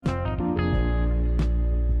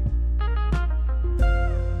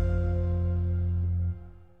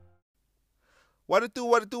What it do,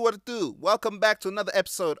 what it do, what it do. Welcome back to another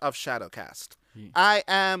episode of Shadowcast. Yeah. I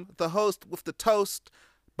am the host with the toast,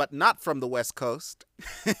 but not from the West Coast.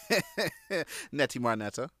 Nettie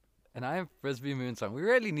Marnetta. And I am Frisbee Moonsong. We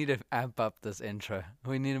really need to amp up this intro.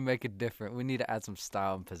 We need to make it different. We need to add some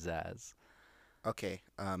style and pizzazz. Okay,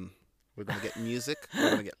 we're going to get music. We're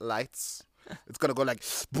going to get lights. It's going to go like...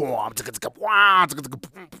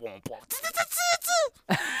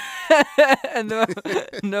 And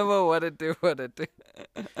no more what it do.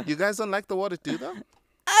 You guys don't like the what it do, though?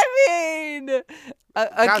 I mean...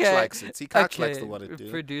 okay. Couch likes it. See, Couch likes the what it do.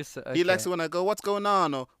 Producer, okay. He likes it when I go, what's going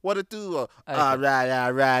on? Or what it do? Or, Okay. all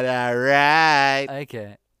right.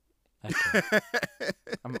 Okay.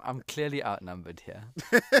 I'm clearly outnumbered here.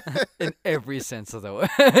 In every sense of the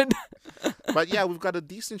word. But yeah, we've got a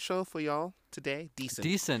decent show for y'all today.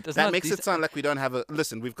 Decent. It's That not makes decent. it sound like we don't have a...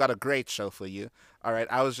 Listen, we've got a great show for you. All right,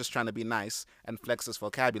 I was just trying to be nice and flex his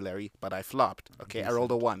vocabulary, but I flopped. Okay, I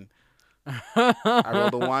rolled a 1. I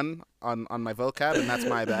rolled a 1 on my vocab, and that's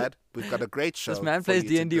my bad. We've got a great show. This man for plays you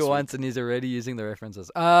D&D this week. once and he's already using the references.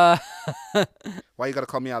 Why you gotta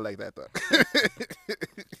call me out like that, though?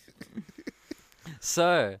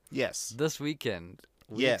 So, Yes. this weekend,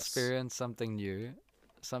 we Yes. experienced something new,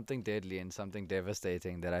 something deadly, and something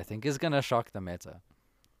devastating that I think is going to shock the meta.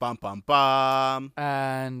 Bum, bum, bum.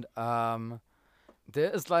 And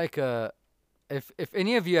there is like a... If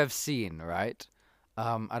any of you have seen, right?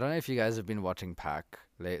 I don't know if you guys have been watching Pac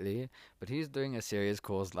lately, but he's doing a series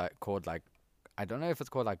called I don't know if it's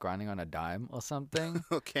called like Grinding on a Dime or something.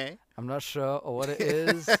 Okay. I'm not sure or what it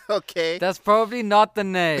is. Okay. That's probably not the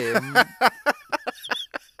name.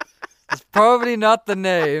 It's probably not the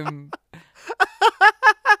name.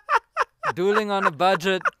 Dueling on a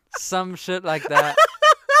budget, some shit like that.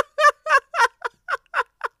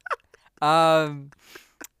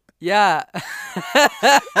 Yeah.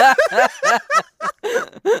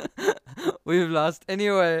 We've lost.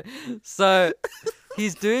 Anyway, so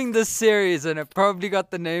he's doing this series and it probably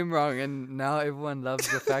got the name wrong, and now everyone loves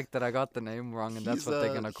the fact that I got the name wrong, and that's what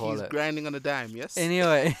they're gonna call he's it. grinding on a dime, yes?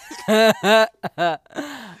 Anyway.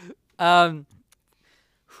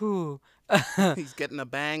 Whew. He's getting a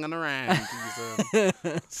bang on a round. He's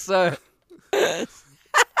So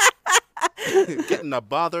getting a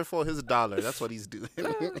bother for his dollar. That's what he's doing.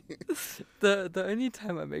 the only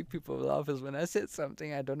time I make people laugh is when I said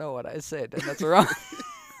something I don't know what I said, and that's wrong.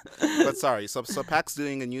 But sorry, so Pac's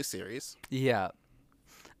doing a new series. Yeah.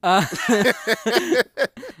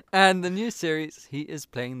 And the new series, he is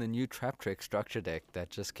playing the new Trap Trick structure deck that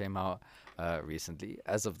just came out recently.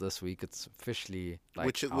 As of this week, it's officially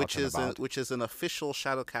which is an official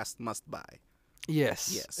Shadowcast must buy.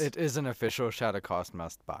 Yes, it is an official Shadowcast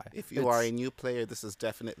must buy. If you are a new player, this is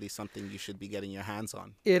definitely something you should be getting your hands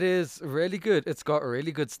on. It is really good. It's got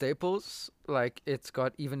really good staples. Like, it's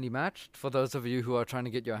got evenly matched for those of you who are trying to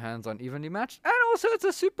get your hands on evenly matched. And also, it's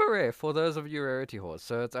a super rare for those of you rarity whores.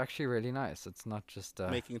 So it's actually really nice. It's not just...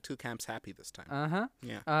 Making two camps happy this time. Uh-huh.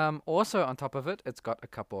 Yeah. Also, on top of it, it's got a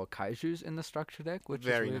couple of kaijus in the structure deck, which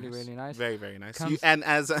Very is really, nice. really nice. Very, very nice. Comes- And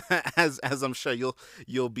as I'm sure you'll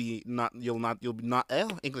not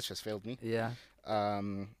English has failed me. Yeah.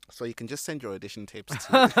 So you can just send your audition tapes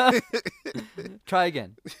to Try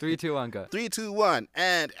again. 3, 2, 1, go. 3, 2, 1,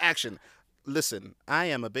 and action. Listen, I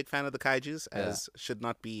am a big fan of the kaijus, Yeah. as should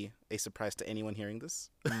not be a surprise to anyone hearing this.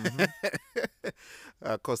 Mhm.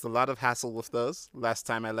 Caused a lot of hassle with those last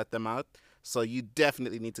time I let them out. So you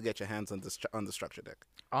definitely need to get your hands on the structure deck.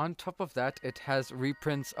 On top of that, it has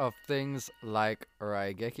reprints of things like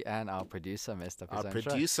Raigeki, and our producer messed up his Our own show.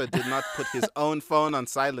 producer did not put his own phone on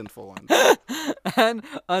silent for once. And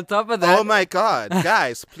on top of that... Oh my God.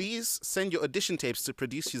 Guys, please send your audition tapes to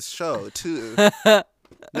producer's show too.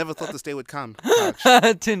 Never thought this day would come.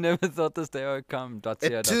 Couch. to never thought this day would come.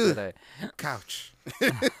 It too. Couch.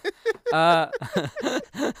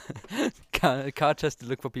 Couch has to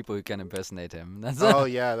look for people who can impersonate him. That's Oh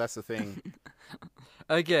yeah, that's the thing.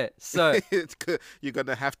 Okay, so It's good. You're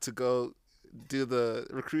gonna have to go do the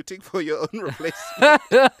recruiting for your own replacement.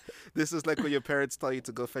 This is like when your parents tell you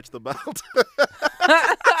to go fetch the belt.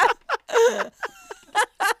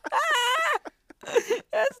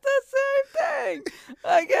 it's the same thing.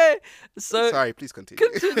 Okay, so Sorry, please continue.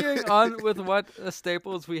 continuing on with what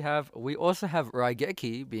staples we have, we also have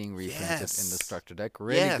Raigeki being reprinted in the Yes. structure deck.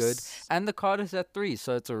 Really good. Yes. And the card is at 3,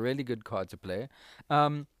 so it's a really good card to play.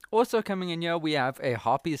 Also coming in here, we have a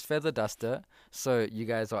Harpy's Feather Duster, so you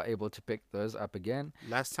guys are able to pick those up again.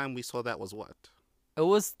 Last time we saw that was what? It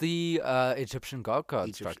was the Egyptian God card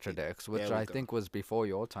Egyptian- structure decks, which there we I go. think was before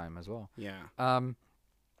your time as well. Yeah.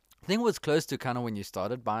 I think it was close to kind of when you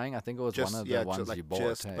started buying. I think it was one of the ones like you bought.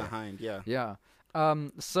 just hey? behind. Yeah. Yeah.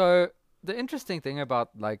 So the interesting thing about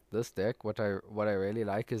like this deck, what I really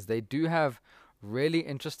like is they do have really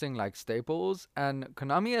interesting like staples, and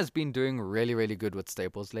Konami has been doing really really good with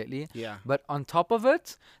staples lately. Yeah. But on top of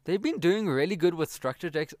it, they've been doing really good with structure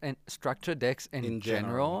decks in In general.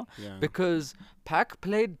 general, Yeah. because Pac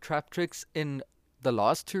played Trap Tricks in the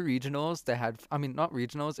last two regionals. They had, I mean, not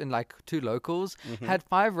regionals, in like two locals, had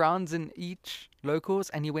 5 rounds in each locals,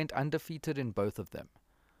 and he went undefeated in both of them.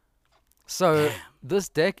 So Damn. this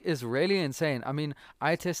deck is really insane. I mean,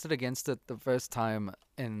 I tested against it the first time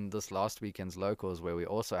in this last weekend's locals, where we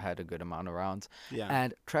also had a good amount of rounds, Yeah.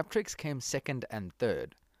 and Traptrix came second and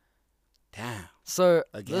third. Damn. So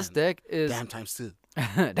this Again. deck is Damn times two.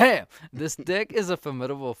 damn. This deck is a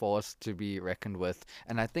formidable force to be reckoned with,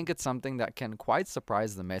 and I think it's something that can quite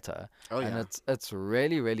surprise the meta. Oh And yeah. it's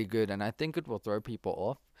really really good, and I think it will throw people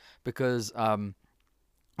off because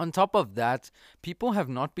on top of that, people have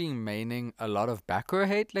not been maining a lot of back row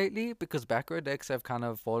hate lately, because back row decks have kind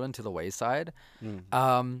of fallen to the wayside.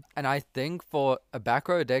 And I think for a back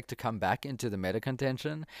row deck to come back into the meta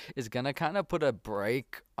contention is gonna kind of put a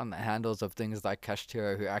break on the handles of things like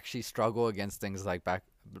Kashtira, who actually struggle against things like back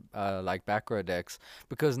row decks,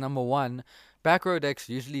 because number one, back row decks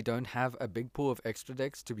usually don't have a big pool of extra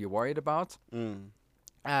decks to be worried about,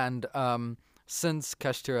 and since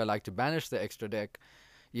Kashtira like to banish the extra deck,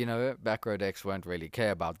 back row decks won't really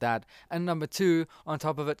care about that. And number two, on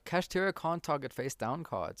top of it, Kashtira can't target face down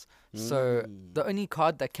cards. So the only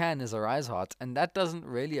card that can is a Rise Heart, and that doesn't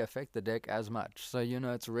really affect the deck as much. So,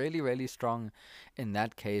 it's really, really strong in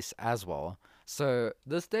that case as well. So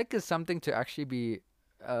this deck is something to actually be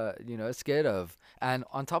scared of. And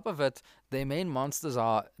on top of it, their main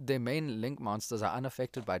link monsters are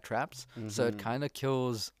unaffected by traps. So it kind of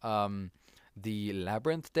kills the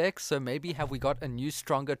Labyrinth deck. So maybe have we got a new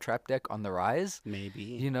stronger trap deck on the rise?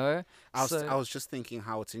 Maybe. I I was just thinking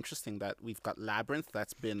how it's interesting that we've got Labyrinth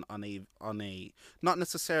that's been on a not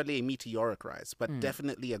necessarily a meteoric rise, but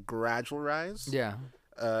definitely a gradual rise. Yeah.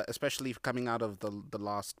 Especially coming out of the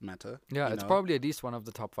last meta. Yeah, it's probably at least one of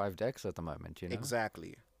the top 5 decks at the moment,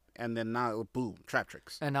 Exactly. And then now, boom, Trap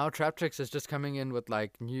Tricks. And now Trap Tricks is just coming in with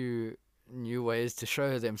like new ways to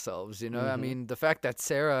show themselves. I mean, the fact that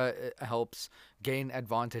Sarah helps gain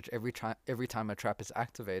advantage every time a trap is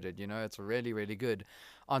activated, it's really really good.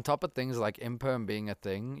 On top of things like Imperm being a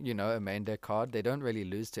thing, a main deck card, they don't really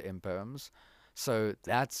lose to Imperms. So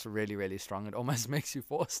that's really, really strong. It almost makes you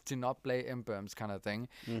forced to not play Imperms, kind of thing.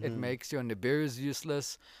 It makes your Nibiru's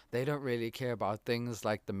useless. They don't really care about things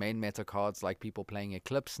like the main meta cards, like people playing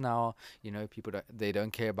Eclipse now. They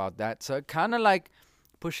don't care about that. So it kind of like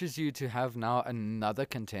pushes you to have now another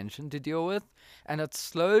contention to deal with, and it's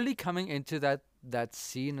slowly coming into that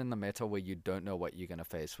scene in the meta where you don't know what you're going to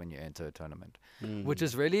face when you enter a tournament, which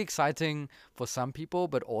is really exciting for some people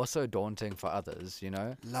but also daunting for others.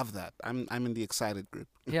 Love that. I'm in the excited group.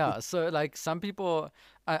 Yeah, so like some people,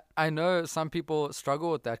 I know some people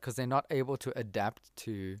struggle with that because they're not able to adapt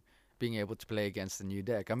to being able to play against the new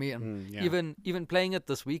deck. I mean, even playing it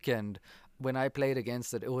this weekend, when I played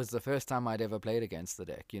against it, it was the first time I'd ever played against the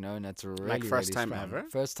deck, and it's really, Like first really time strong. ever?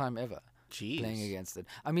 First time ever Jeez. playing against it.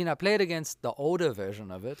 I mean, I played against the older version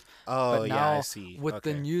of it, Oh, but yeah, now I see. with the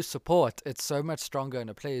Okay. new support, it's so much stronger and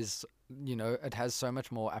it plays, it has so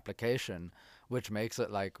much more application, which makes it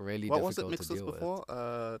like really What was it difficult mixed to with deal with.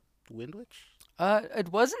 before? Windwitch?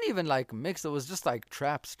 It wasn't even like mixed. It was just like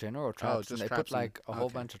traps, general traps, just and they traps put like a whole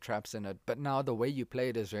okay. bunch of traps in it. But now the way you play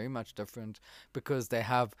it is very much different because they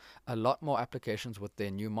have a lot more applications with their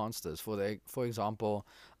new monsters. For example,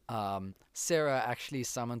 Sarah actually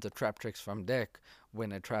summons a trap tricks from deck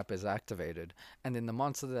when a trap is activated, and then the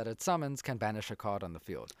monster that it summons can banish a card on the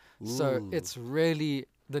field. So Ooh. it's really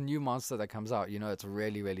the new monster that comes out. It's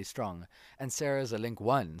really really strong. And Sarah's a link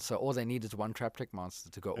 1, so all they need is one trap trick monster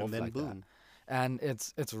to go And off then like that. boom. And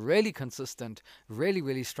it's really consistent, really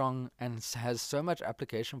really strong, and has so much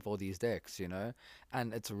application for these decks,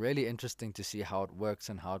 and it's really interesting to see how it works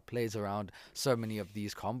and how it plays around so many of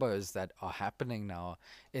these combos that are happening now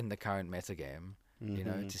in the current metagame.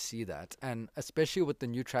 To see that, and especially with the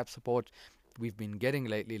new trap support we've been getting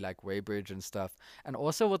lately, like Waybridge and stuff, and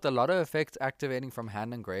also with a lot of effects activating from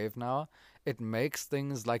hand and grave now, it makes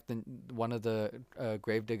things like one of the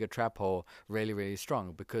Gravedigger trap hole really really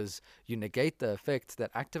strong, because you negate the effect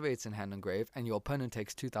that activates in hand and grave and your opponent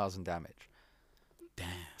takes 2,000 damage. Damn.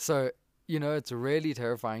 So it's really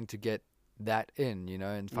terrifying to get that in,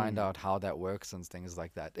 and find out how that works and things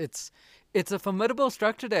like that. It's a formidable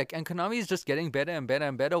structure deck, and Konami is just getting better and better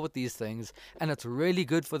and better with these things, and it's really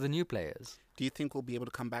good for the new players. Do you think we'll be able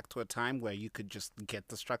to come back to a time where you could just get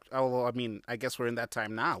the structure? Oh, well, I mean, I guess we're in that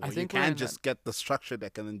time now where you can just get the structure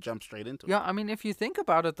deck and then jump straight into it. Yeah, I mean, if you think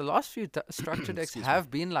about it, the last few structure decks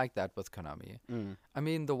have been like that with Konami. I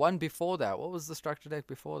mean, the one before that, what was the structure deck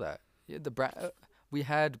before that? Yeah, we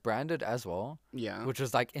had Branded as well. Yeah. Which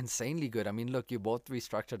was like insanely good. I mean, look, you bought 3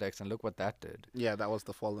 structure decks and look what that did. Yeah, that was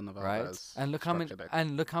the Fallen of Alvarez. Right? And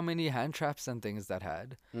look how many hand traps and things that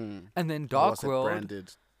had. And then Dark Dark World.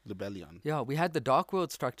 Branded Rebellion. Yeah, we had the Dark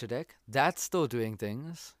World structure deck. That's still doing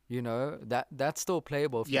things. That's still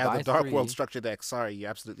playable. If you buy the Dark 3. World structure deck. Sorry, you're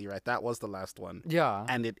absolutely right. That was the last one. Yeah.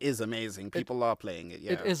 And it is amazing. People are playing it,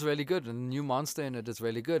 yeah. It is really good. And the new monster in it is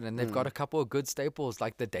really good. And they've got a couple of good staples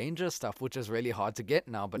like the Danger stuff, which is really hard to get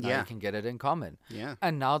now, but now you can get it in common. Yeah.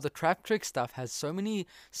 And now the Trap Trick stuff has so many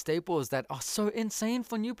staples that are so insane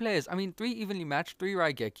for new players. I mean, 3 evenly matched, 3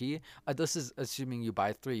 Raigeki. This is assuming you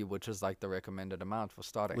buy 3, which is like the recommended amount for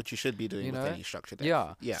starting. Which you should be doing with any structure deck.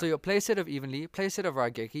 Yeah. So your playset of Evenly, playset of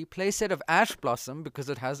Raigeki, playset of Ash Blossom, because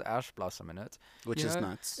it has Ash Blossom in it. Which is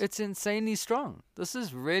nuts. It's insanely strong. This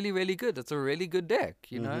is really, really good. It's a really good deck,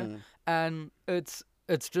 know? And it's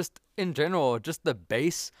just, in general, just the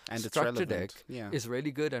base and structure deck is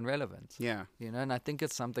really good and relevant. Yeah. And I think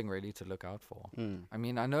it's something really to look out for. I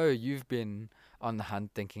mean, I know you've been on the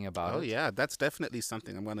hunt thinking about it. Oh, yeah. That's definitely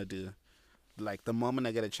something I'm going to do. Like, the moment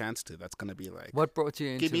I get a chance to, that's going to be like... What brought you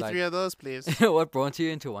into... Give me 3 of those, please. What brought you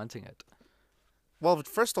into wanting it? Well,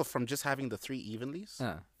 first off, from just having the 3 evenlies,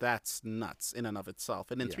 that's nuts in and of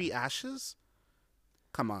itself. And then 3 ashes,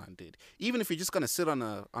 come on, dude. Even if you're just gonna sit on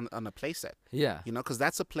a playset, because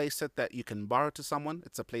that's a playset that you can borrow to someone.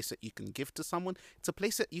 It's a playset you can give to someone. It's a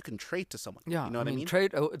playset you can trade to someone. Yeah, you know what I mean?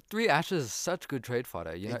 Trade 3 ashes is such good trade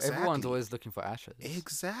fodder. Everyone's always looking for ashes.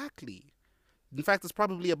 Exactly. In fact, there's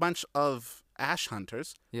probably a bunch of ash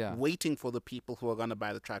hunters waiting for the people who are going to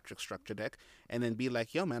buy the Trap Trick structure deck and then be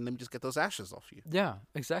like, yo, man, let me just get those ashes off you. Yeah,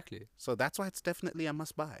 exactly. So that's why it's definitely a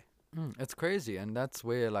must buy. It's crazy, and that's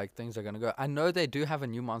where things are going to go. I know they do have a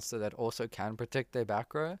new monster that also can protect their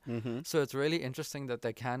back row, so it's really interesting that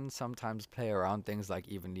they can sometimes play around things like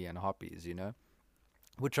Evenly and Hoppies,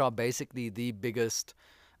 which are basically the biggest...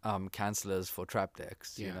 cancellers for trap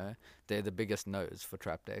decks, they're the biggest no's for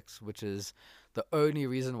trap decks, which is the only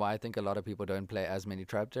reason why I think a lot of people don't play as many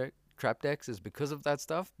trap decks is because of that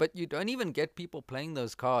stuff. But you don't even get people playing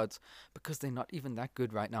those cards because they're not even that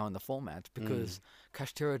good right now in the format, because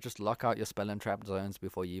Kashtira just lock out your spell and trap zones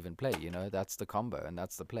before you even play, that's the combo and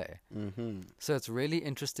that's the play. So it's really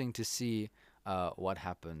interesting to see what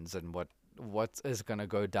happens and what is going to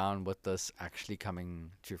go down with this actually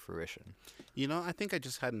coming to fruition. I think I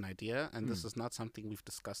just had an idea, and this is not something we've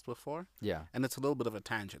discussed before. Yeah. And it's a little bit of a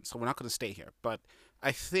tangent, so we're not going to stay here. But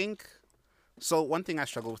I think... So one thing I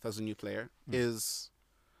struggle with as a new player is...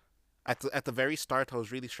 At the very start, I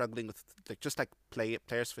was really struggling with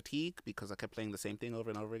player's fatigue, because I kept playing the same thing over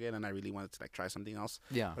and over again, and I really wanted to try something else.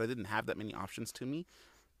 Yeah. But I didn't have that many options to me.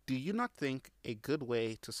 Do you not think a good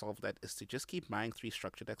way to solve that is to just keep buying 3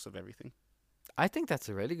 structure decks of everything? I think that's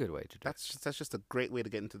a really good way to do it. That's just a great way to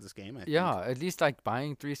get into this game, I think. At least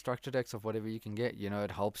buying 3 structure decks of whatever you can get,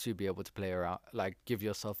 it helps you be able to play around, give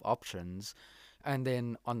yourself options. And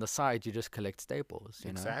then on the side, you just collect staples,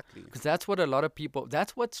 Exactly. Because that's what a lot of people,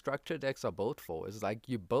 that's what structure decks are built for. Is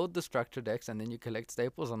you build the structure decks and then you collect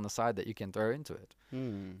staples on the side that you can throw into it.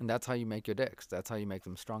 And that's how you make your decks. That's how you make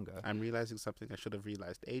them stronger. I'm realizing something I should have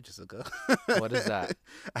realized ages ago. What is that?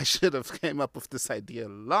 I should have came up with this idea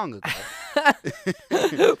long ago.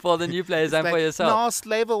 For the new players and for yourself. No,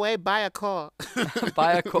 slave away, buy a core.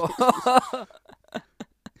 Buy a core.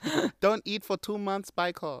 Don't eat for 2 months,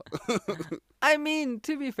 buy core. I mean,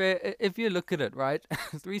 to be fair, if you look at it, right,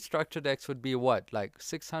 3 structure decks would be what,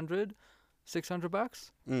 $600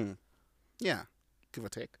 bucks? Yeah, give or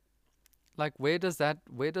take. Where does that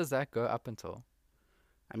go up until?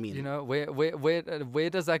 I mean, where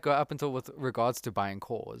does that go up until with regards to buying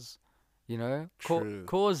cores? True.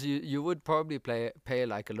 Cores you would probably pay a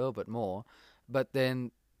little bit more, but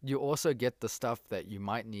then you also get the stuff that you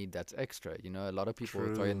might need that's extra. A lot of people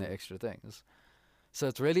will throw in the extra things. So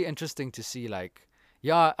it's really interesting to see, I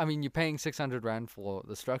mean, you're paying 600 Rand for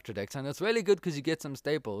the structure decks, and it's really good because you get some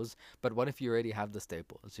staples, but what if you already have the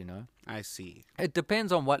staples, I see. It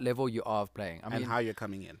depends on what level you are of playing. I mean, how you're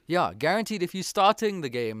coming in. Yeah, guaranteed if you're starting the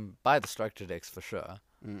game, buy the structure decks for sure,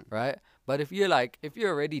 right? But if you're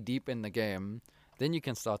already deep in the game, then you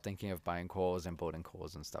can start thinking of buying cores and building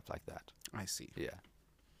cores and stuff like that. I see. Yeah.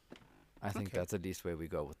 I think Okay. that's at least where we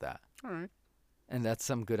go with that. All right. And that's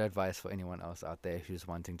some good advice for anyone else out there who's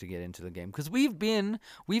wanting to get into the game. Because we've been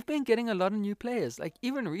getting a lot of new players. Like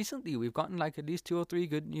even recently, we've gotten like at least 2 or 3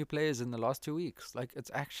 good new players in the last 2 weeks. Like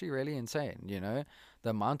it's actually really insane, the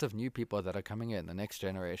amount of new people that are coming in, the next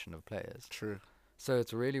generation of players. True. So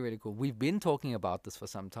it's really, really cool. We've been talking about this for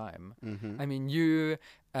some time. Mm-hmm. I mean, you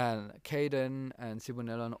and Caden and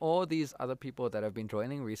Sibunelo and all these other people that have been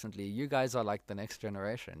joining recently, you guys are like the next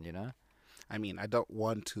generation, I mean, I don't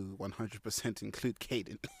want to 100% include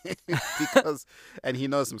Caden because, and he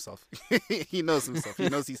knows himself. He knows himself. He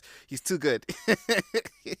knows he's too good.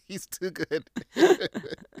 He's too good.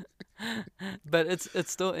 But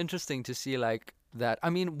it's still interesting to see like that. I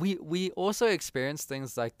mean, we also experience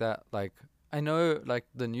things like that. Like I know like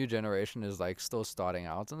the new generation is like still starting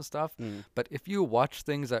out and stuff. But if you watch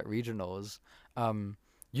things at regionals,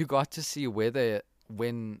 you got to see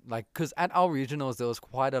because at our regionals there was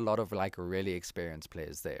quite a lot of like really experienced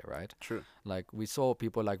players there, right? True. Like we saw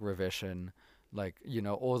people like Revision, like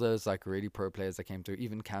all those like really pro players that came through.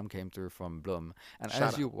 Even Cam came through from Bloom. And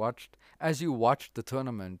Shout as you watched the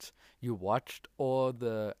tournament, you watched all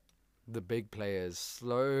the big players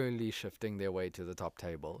slowly shifting their way to the top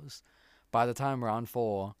tables. By the time round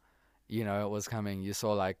 4, it was coming, you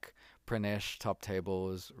saw like Pranesh top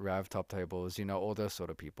tables, Rav top tables, all those sort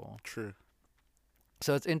of people. True.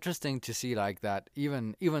 So it's interesting to see like that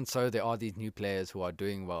even so there are these new players who are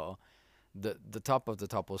doing well. The top of the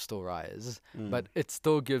top will still rise, but it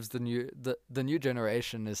still gives the new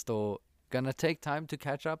generation is still gonna take time to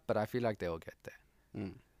catch up, but I feel like they will get there.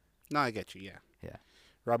 No, I get you. Yeah. Yeah.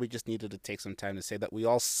 Robbie just needed to take some time to say that we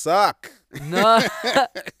all suck. No.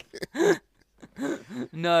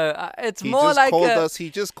 No, it's more like he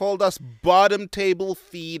just called us bottom table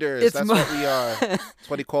feeders. That's what we are. That's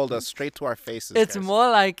what he called us, straight to our faces. It's guys. more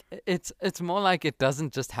like it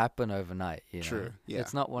doesn't just happen overnight. True. Yeah.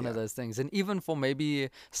 It's not one of those things. And even for maybe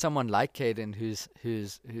someone like Caden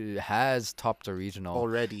who has topped a regional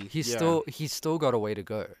already, he's still got a way to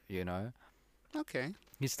go. Okay.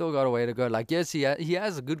 He's still got a way to go. Like, yes, he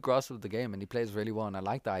has a good grasp of the game and he plays really well. And I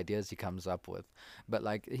like the ideas he comes up with. But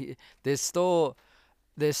like, there's still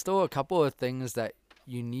a couple of things that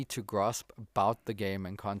you need to grasp about the game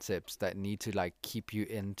and concepts that need to like keep you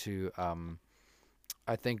into,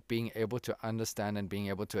 I think, being able to understand and being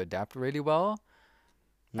able to adapt really well,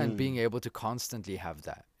 and being able to constantly have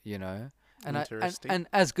that, And and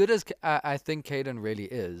as good as I think Caden really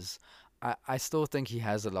is, I still think he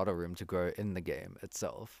has a lot of room to grow in the game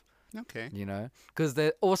itself. Okay. Because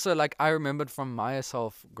they're also like, I remembered from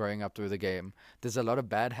myself growing up through the game, there's a lot of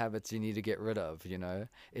bad habits you need to get rid of,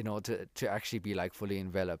 in order to actually be like fully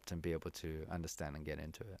enveloped and be able to understand and get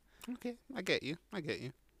into it. Okay. I get you.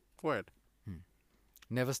 Word.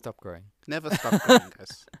 Never stop growing. Never stop growing,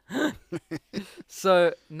 guys.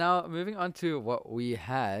 So now moving on to what we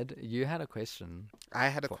had, you had a question. I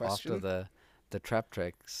had a question. After the trap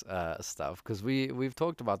tricks stuff, because we've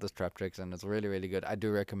talked about this trap tricks and it's really, really good. I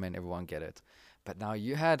do recommend everyone get it. But now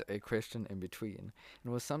you had a question in between. It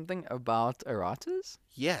was something about erratas?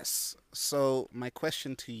 Yes. So my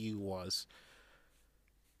question to you was,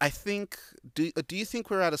 I think, do you think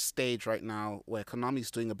we're at a stage right now where Konami's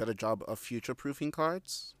doing a better job of future-proofing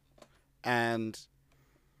cards? And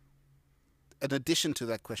an addition to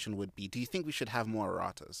that question would be, do you think we should have more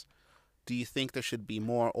erratas? Do you think there should be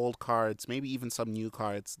more old cards, maybe even some new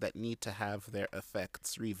cards that need to have their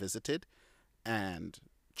effects revisited and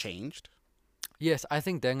changed? Yes, I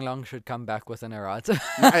think Denglong should come back with an errata.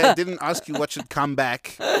 I didn't ask you what should come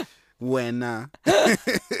back when...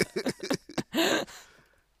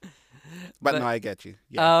 But no, I get you.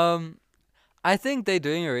 Yeah. I think they're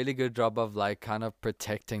doing a really good job of like kind of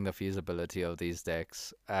protecting the feasibility of these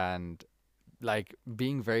decks and like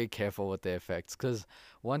being very careful with their effects. Because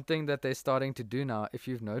one thing that they're starting to do now, if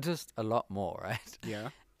you've noticed a lot more, right? Yeah.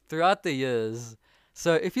 Throughout the years.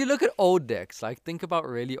 So if you look at old decks, like think about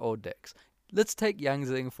really old decks. Let's take Yang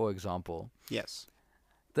Zing, for example. Yes.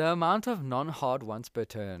 The amount of non-hard once per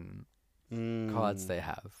turn cards they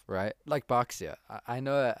have, right? Like Baxia. I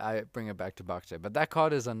know I bring it back to Baxia, but that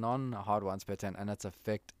card is a non-hard once per turn and its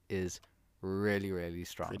effect is really, really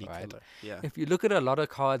strong, Pretty right? killer. Yeah. If you look at a lot of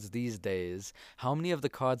cards these days, how many of the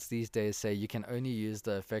cards these days say you can only use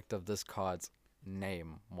the effect of this card's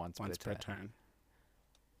name once per turn?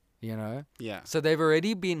 Yeah. So they've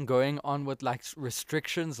already been going on with like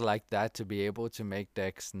restrictions like that to be able to make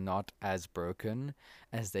decks not as broken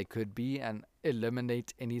as they could be and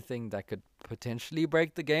eliminate anything that could potentially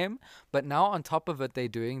break the game. But now on top of it, they're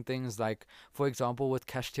doing things like, for example, with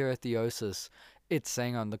Kashtira it's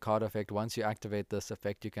saying on the card effect, once you activate this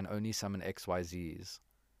effect, you can only summon XYZs.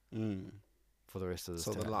 for the rest of this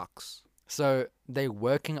So turn. the locks. So they're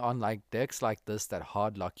working on like decks like this that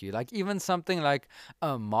hard lock you. Like even something like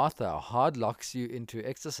Martha hard locks you into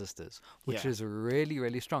Exorcisters, which is really,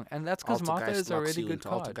 really strong. And that's because Martha is a really good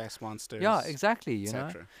card. Altergeist monsters. Yeah, exactly, you know.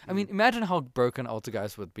 I mean, imagine how broken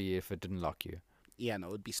Altergeist would be if it didn't lock you. Yeah, no,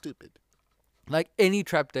 it would be stupid. Like any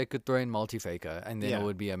trap deck could throw in Multi-Faker and then it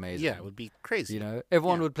would be amazing. Yeah, it would be crazy. You know,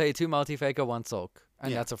 everyone would play 2 Multi-Faker, 1 Sulk,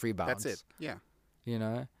 and that's a free bounce. That's it. Yeah. You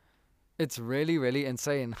know, it's really, really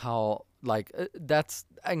insane how like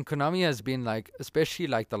and Konami has been like, especially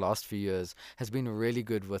like the last few years, has been really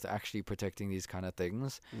good with actually protecting these kind of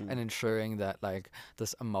things and ensuring that like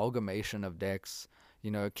this amalgamation of decks,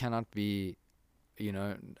 you know, cannot be, you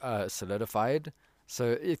know, solidified.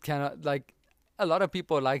 So it cannot like. A lot of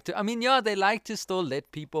people like to, I mean, yeah, they like to still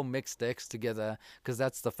let people mix decks together because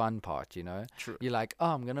that's the fun part, you know? True. You're like,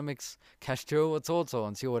 oh, I'm going to mix Kashtira with Sword Soul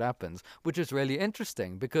and see what happens, which is really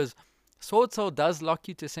interesting because Sword Soul does lock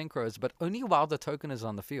you to synchros, but only while the token is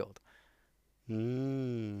on the field.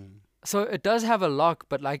 So it does have a lock,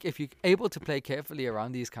 but like if you're able to play carefully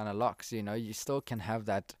around these kind of locks, you know, you still can have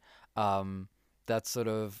that, that sort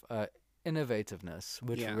of, innovativeness,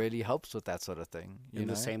 which really helps with that sort of thing. In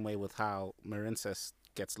the same way with how Marincess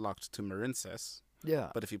gets locked to Marincess.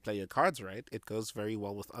 Yeah. But if you play your cards right, it goes very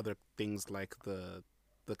well with other things like the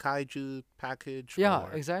Kaiju package. Yeah,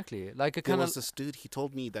 exactly. Like a there kind was this dude, he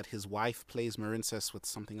told me that his wife plays Marincess with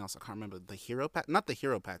something else. I can't remember. The hero not the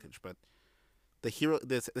hero package, but the hero,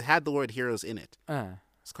 it had the word heroes in it. I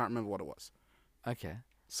just can't remember what it was. Okay.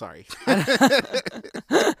 Sorry.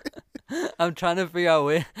 I'm trying to figure out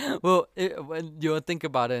where. Well, when you'll think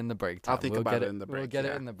about it in the break time. I'll think about it in the break. We'll get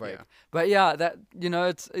it in the break. Yeah. But yeah, that you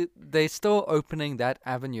know, they're still opening that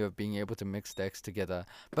avenue of being able to mix decks together,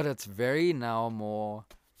 but it's very now more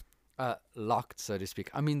locked, so to speak.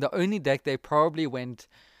 I mean, the only deck they probably went,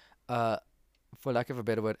 for lack of a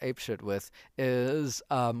better word, apeshit with is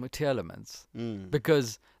Tear Elements,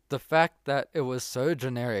 because the fact that it was so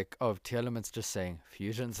generic of Tear Elements just saying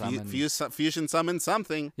fusion summon. Fusion summon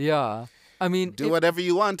something. Yeah. I mean, do whatever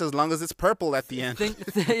you want as long as it's purple at the end.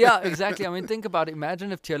 Yeah, exactly. I mean, think about it.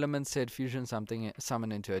 Imagine if Tear Elements said fusion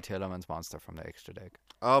summon into a Tear Elements monster from the extra deck.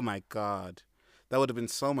 Oh my god. That would have been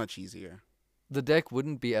so much easier. The deck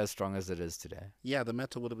wouldn't be as strong as it is today. Yeah, the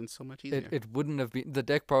meta would have been so much easier. It wouldn't have been. The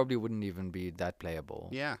deck probably wouldn't even be that playable.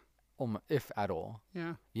 Yeah. If at all.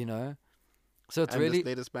 Yeah. You know? So it's and really this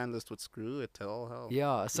latest ban list would screw it to all hell.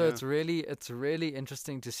 Yeah, so it's really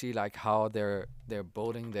interesting to see like how they're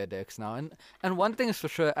building their decks now. And one thing is for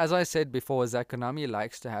sure, as I said before, is that Konami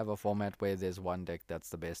likes to have a format where there's one deck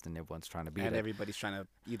that's the best and everyone's trying to beat it. And everybody's trying to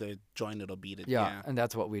either join it or beat it. Yeah, and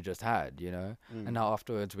that's what we just had, you know. And now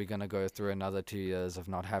afterwards we're gonna go through another 2 years of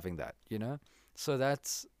not having that, you know. So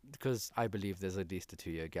that's because I believe there's at least a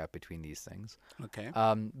 2-year gap between these things. Okay.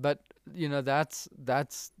 But you know, that's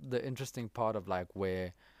the interesting part of like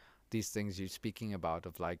where these things you're speaking about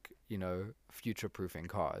of like, you know, future proofing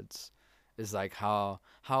cards is like how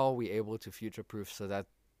are we able to future proof so that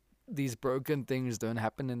these broken things don't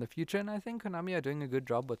happen in the future. And I think Konami are doing a good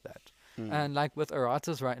job with that. And like with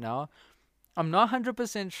erratas right now, I'm not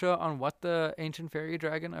 100% sure on what the Ancient Fairy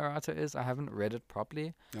Dragon errata is. I haven't read it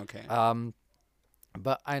properly. Okay.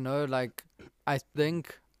 But I know, like, I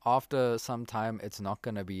think after some time, it's not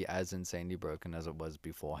going to be as insanely broken as it was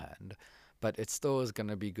beforehand. But it still is going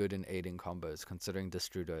to be good in aiding combos, considering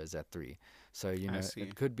Destrudo is at 3. So, you know,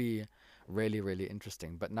 it could be really, really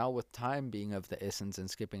interesting. But now with time being of the essence and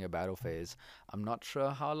skipping a battle phase, I'm not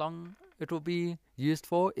sure how long it will be used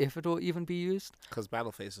for, if it will even be used. Because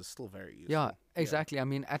battle phase is still very useful. Yeah, exactly. I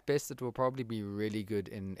mean, at best, it will probably be really good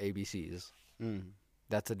in ABCs.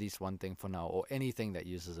 That's at least one thing for now, or anything that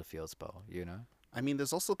uses a field spell, you know? I mean,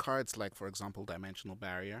 there's also cards like, for example, Dimensional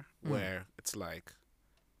Barrier, where it's like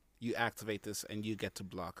you activate this and you get to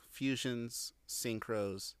block fusions,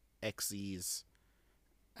 synchros, XZs,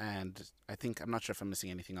 and I'm not sure if I'm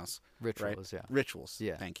missing anything else. Rituals, right? Rituals,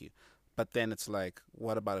 yeah. Thank you. But then it's like,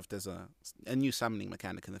 what about if there's a new summoning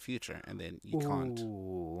mechanic in the future, and then you can't?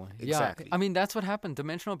 Exactly. Yeah, I mean, that's what happened.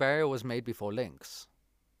 Dimensional Barrier was made before Links.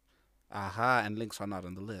 Aha, and links are not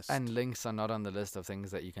on the list. And links are not on the list of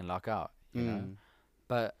things that you can lock out, you know?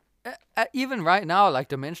 But even right now, like,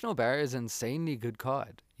 Dimensional Barrier is an insanely good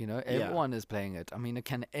card, you know? Everyone is playing it. I mean, it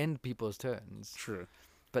can end people's turns. True.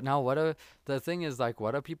 But now the thing is, like,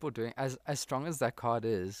 what are people doing? As strong as that card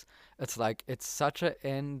is, it's like, it's such an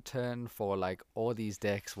end turn for, like, all these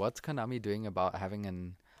decks. What's Konami doing about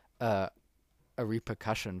having a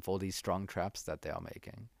repercussion for these strong traps that they are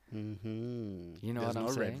making? Mm-hmm. You know There's what I'm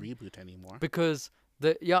no saying? red reboot anymore. Because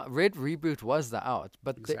Red Reboot was the out,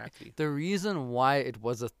 but Exactly. the reason why it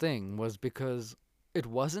was a thing was because it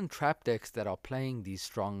wasn't trap decks that are playing these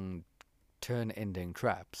strong turn-ending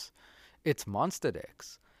traps. It's monster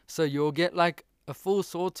decks. So you'll get like a full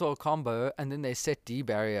Sword Soul combo, and then they set D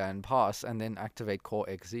barrier and pass, and then activate Core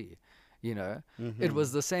XZ. You know, it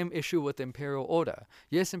was the same issue with Imperial Order.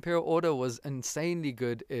 Yes, Imperial Order was insanely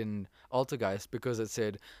good in Altergeist because it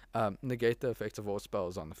said negate the effects of all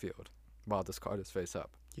spells on the field while this card is face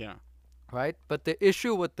up. Yeah. Right? But the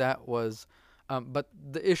issue with that was,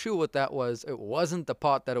 it wasn't the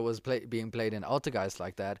part that it was being played in Altergeist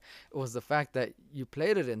like that. It was the fact that you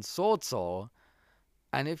played it in Sword Soul,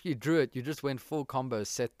 and if you drew it, you just went full combo,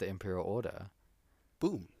 set the Imperial Order.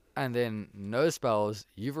 Boom. And then no spells,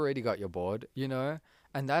 you've already got your board, you know?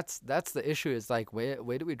 And that's the issue. Is like, where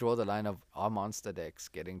do we draw the line of our monster decks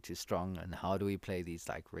getting too strong, and how do we play these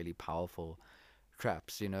like really powerful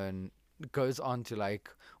traps, you know? And it goes on to like,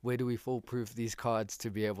 where do we foolproof these cards to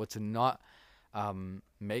be able to not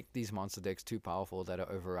make these monster decks too powerful that it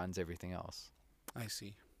overruns everything else, I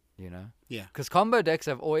see. you know? Yeah. Because combo decks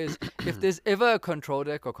have always, if there's ever a control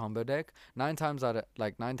deck or combo deck, nine times out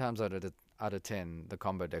of 10, the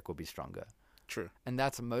combo deck will be stronger. True. And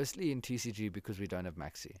that's mostly in TCG because we don't have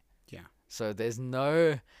Maxi. Yeah. So there's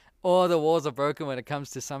no, all the walls are broken when it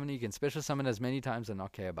comes to summoning. You can special summon as many times and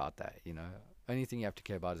not care about that, you know. Only thing you have to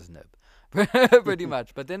care about is nib. Pretty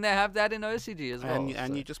much. But then they have that in OCG as well.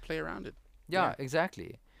 And you just play around it. Yeah,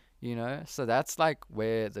 exactly. You know, so that's like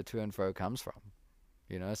where the to and fro comes from.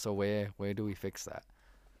 You know, so where do we fix that?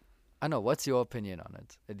 I know, what's your opinion on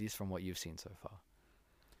it, at least from what you've seen so far?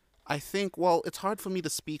 I think, well, it's hard for me to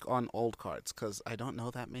speak on old cards because I don't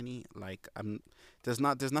know that many. Like, there's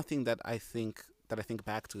nothing that I think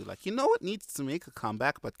back to. Like, you know what needs to make a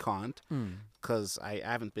comeback but can't, because I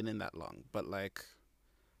haven't been in that long. But like,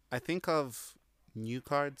 I think of new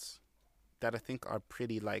cards that I think are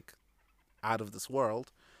pretty like out of this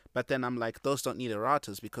world. But then I'm like, those don't need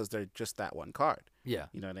erratas because they're just that one card. Yeah.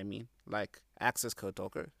 You know what I mean? Like, Access Code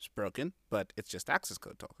Talker is broken, but it's just Access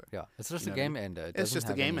Code Talker. Yeah. It's just You a know what I game mean? ender. It It's doesn't just a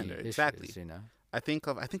have game any ender, issues, exactly. you know? I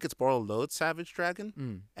think it's Borrow Load Savage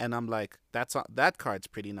Dragon, and I'm like, that card's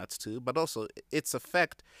pretty nuts too. But also, its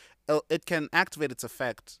effect, it can activate its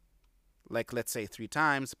effect, like let's say 3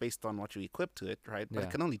 times based on what you equip to it, right? But Yeah.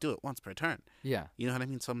 it can only do it once per turn. Yeah. You know what I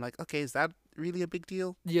mean? So I'm like, okay, is that really a big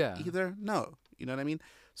deal? Yeah. Either? No. You know what I mean?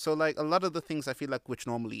 So like a lot of the things I feel like which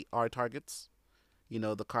normally are targets, you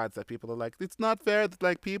know, the cards that people are like, it's not fair that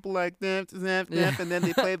like people like and then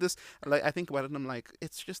they play this. Like, I think about it and I'm like,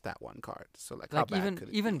 it's just that one card. So like how Like bad could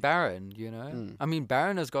it even be? Baron, you know? I mean,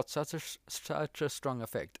 Baron has got such a strong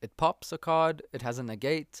effect. It pops a card, it has a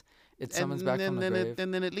negate, it summons back from the grave.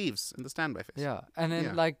 And then it leaves in the standby phase. Yeah. And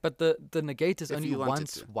then Yeah. but the negate is If only you want it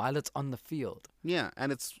once to. while it's on the field. Yeah,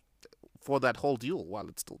 and it's for that whole duel while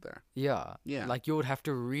it's still there. Yeah. Yeah. Like you would have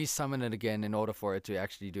to re-summon it again in order for it to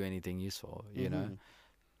actually do anything useful, you know? Mhm.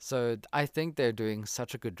 So I think they're doing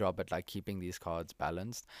such a good job at like keeping these cards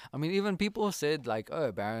balanced. I mean, even people said like,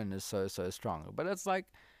 "Oh, Baron is so strong," but it's like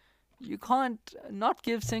you can't not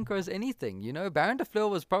give synchros anything. You know, Baron de Fleur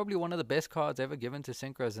was probably one of the best cards ever given to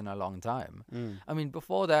synchros in a long time. I mean,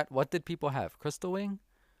 before that, what did people have? Crystal Wing.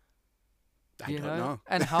 I don't know.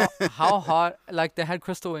 And how hard? Like they had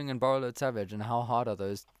Crystal Wing and Borrowed Savage, and how hard are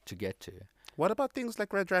those to get to? What about things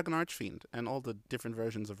like Red Dragon Archfiend and all the different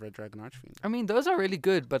versions of Red Dragon Archfiend? I mean, those are really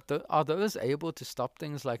good, but are those able to stop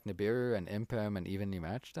things like Nibiru and Imperm and evenly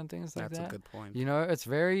matched and things like that? That's a good point. You know, it's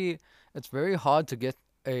very hard to get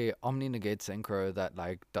a Omni Negate Synchro that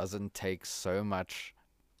like doesn't take so much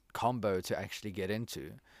combo to actually get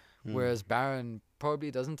into. Whereas Baron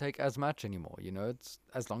probably doesn't take as much anymore. You know, it's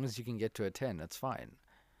as long as you can get to a 10, it's fine.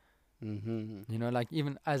 Mm-hmm. You know, like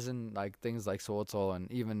even as in like things like Sword Soul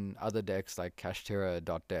and even other decks like Kashtira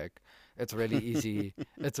deck, it's really easy.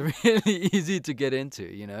 It's really easy to get into.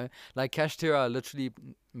 You know, like Kashtira are literally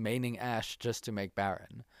maining Ash just to make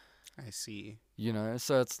Baron. I see. You know,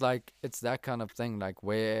 so it's like it's that kind of thing. Like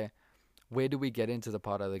where do we get into the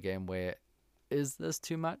part of the game where is this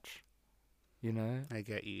too much? You know, I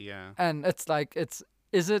get you. Yeah. and it's like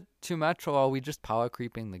is it too much or are we just power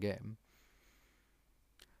creeping the game?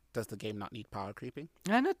 Does the game not need power creeping?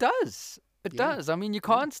 And it does. It Yeah. does. I mean, you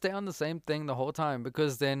can't stay on the same thing the whole time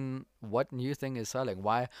because then what new thing is selling?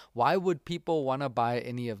 Why would people want to buy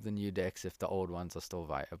any of the new decks if the old ones are still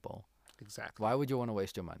viable? Exactly. Why would you want to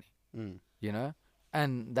waste your money? Mm. You know?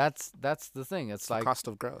 And that's the thing. It's The like, cost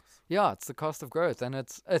of growth. yeah, it's the cost of growth, and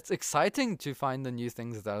it's exciting to find the new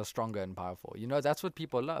things that are stronger and powerful. That's what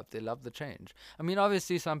people love. They love the change. I mean,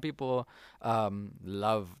 obviously, some people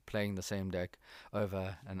love playing the same deck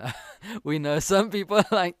over, and we know some people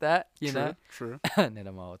like that. True.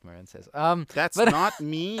 Nedamar Marin says. That's but not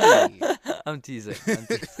me. I'm teasing.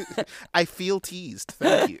 I feel teased.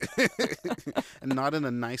 Thank you. And not in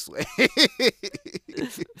a nice way.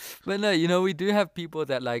 But no, we do have people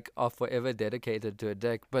that are forever dedicated to a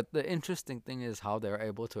deck. But the interesting thing is how they're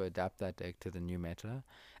able to adapt that deck to the new meta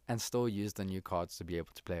and still use the new cards to be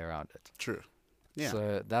able to play around it. True. Yeah.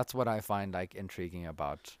 So that's what I find intriguing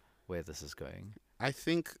about where this is going. I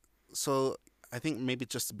think maybe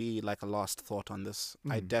just to be a last thought on this,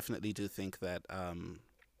 I definitely do think that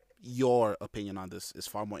your opinion on this is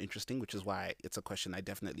far more interesting, which is why it's a question I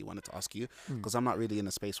definitely wanted to ask you, because I'm not really in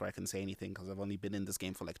a space where I can say anything because I've only been in this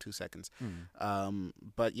game for 2 seconds.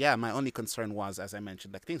 But yeah, my only concern was, as I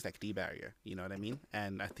mentioned, things like D-barrier, you know what I mean?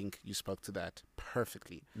 And I think you spoke to that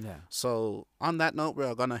perfectly. Yeah. So on that note,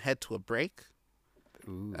 we're going to head to a break.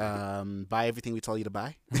 Ooh. Buy everything we told you to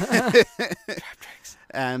buy.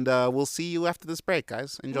 And we'll see you after this break,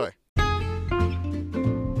 guys. Enjoy.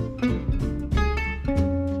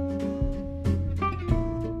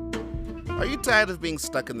 Are you tired of being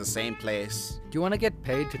stuck in the same place? Do you want to get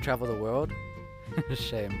paid to travel the world?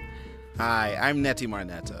 Shame. Hi, I'm Nettie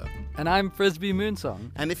Marnetto. And I'm Frisbee Moonsong.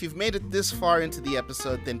 And if you've made it this far into the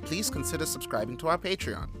episode, then please consider subscribing to our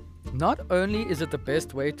Patreon. Not only is it the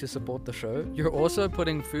best way to support the show, you're also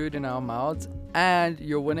putting food in our mouths and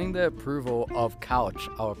you're winning the approval of Couch,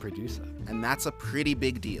 our producer. And that's a pretty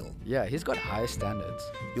big deal. Yeah, he's got high standards.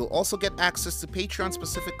 You'll also get access to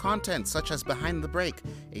Patreon-specific content, such as Behind the Break,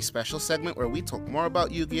 a special segment where we talk more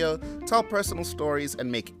about Yu-Gi-Oh!, tell personal stories, and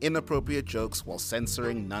make inappropriate jokes while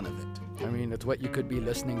censoring none of it. I mean, it's what you could be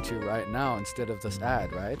listening to right now instead of this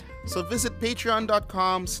ad, right? So visit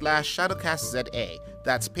patreon.com/ShadowcastZA.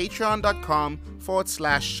 That's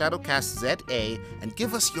patreon.com/ShadowcastZA and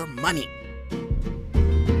give us your money.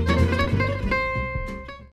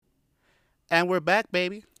 And we're back,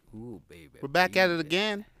 baby. Ooh, baby. We're back at it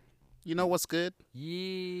again. You know what's good?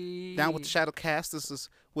 Yeah. Down with the Shadowcast. This is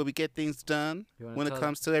where we get things done when it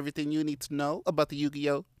comes to everything you need to know about the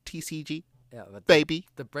Yu-Gi-Oh! TCG. Yeah, but baby.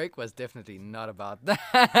 The break was definitely not about that.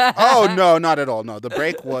 Oh, no, not at all. No, the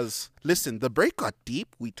break was... Listen, the break got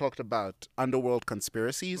deep. We talked about underworld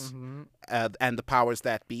conspiracies and the powers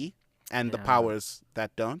that be and the powers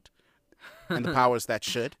that don't and the powers that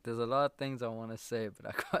should. There's a lot of things I want to say, but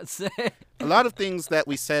I can't say. A lot of things that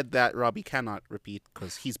we said that Robbie cannot repeat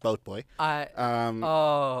because he's boat boy.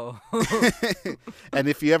 Oh. And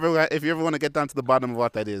if you ever want to get down to the bottom of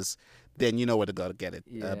what that is, then you know where to go to get it.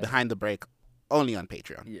 Yeah. Behind the Break, only on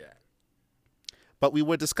Patreon. Yeah. But we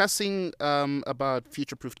were discussing about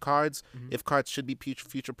future-proofed cards, if cards should be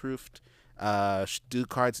future-proofed, do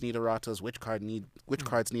cards need erratas, which cards need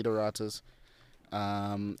erratas.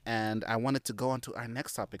 And I wanted to go on to our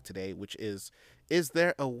next topic today, which is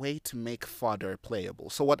there a way to make fodder playable?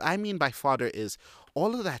 So what I mean by fodder is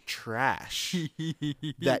all of that trash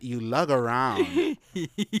that you lug around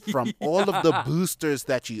from all of the boosters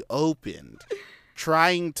that you opened,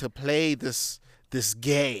 trying to play this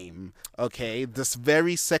game, okay? This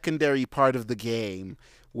very secondary part of the game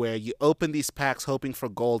where you open these packs hoping for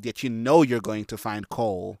gold, yet you know you're going to find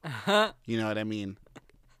coal. You know what I mean?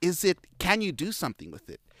 Can you do something with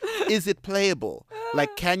it? Is it playable?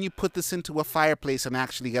 Can you put this into a fireplace and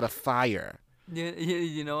actually get a fire?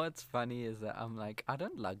 You know what's funny is that I'm I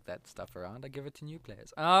don't lug that stuff around. I give it to new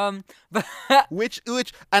players. But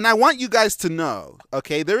and I want you guys to know,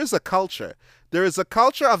 okay, there is a culture. There is a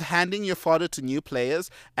culture of handing your fodder to new players,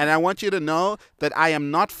 and I want you to know that I am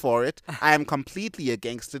not for it. I am completely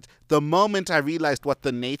against it. The moment I realized what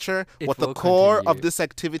the nature, what the core of this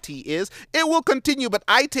activity is, it will continue, but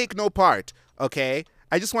I take no part, okay?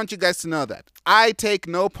 I just want you guys to know that. I take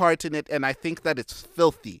no part in it, and I think that it's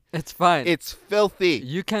filthy. It's fine. It's filthy.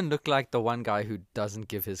 You can look like the one guy who doesn't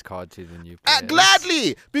give his card to the new players.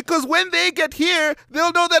 Gladly! Because when they get here,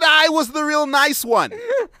 they'll know that I was the real nice one.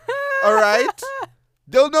 All right?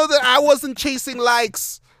 They'll know that I wasn't chasing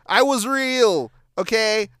likes. I was real.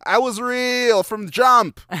 Okay? I was real from the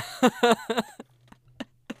jump.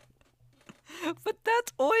 But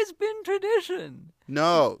that's always been tradition.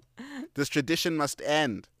 No. This tradition must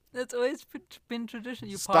end. That's always been tradition.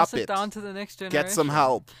 You Stop pass it it down to the next generation. Get some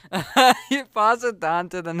help. You pass it down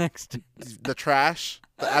to the next generation. The trash.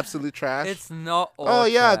 The absolute trash. It's not all Oh,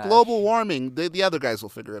 yeah. trash. Global warming. The other guys will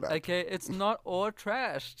figure it out. Okay, it's not all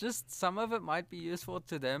trash. Just some of it might be useful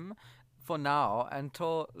to them for now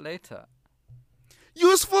until later.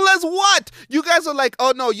 Useful as what? You guys are like,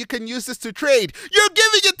 oh no, you can use this to trade. You're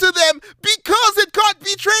giving it to them because it can't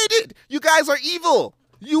be traded. You guys are evil.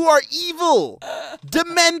 You are evil.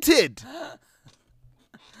 Demented.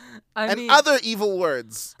 And other evil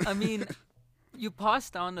words. I mean, you pass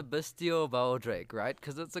down a Bestial Baldrake, right?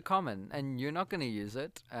 Because it's a common, and you're not going to use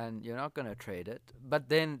it, and you're not going to trade it. But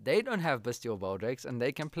then they don't have Bestial Baldrakes, and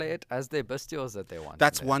they can play it as their Bestials that they want.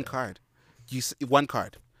 That's one card. One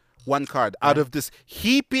card. One card out of this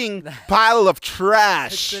heaping pile of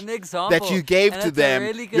trash that you gave to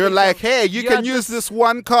them. You're like, hey, you can use this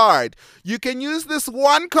one card. You can use this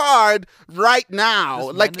one card right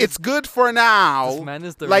now. Like, it's good for now. This man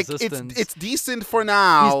is the like, resistance. it's decent for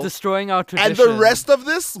now. He's destroying our tradition. And the rest of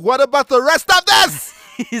this? What about the rest of this?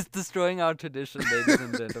 He's destroying our tradition, ladies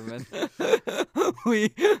and gentlemen.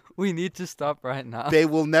 We need to stop right now. They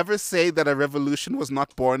will never say that a revolution was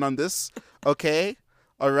not born on this, okay?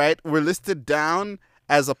 All right, we're listed down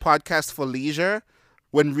as a podcast for leisure,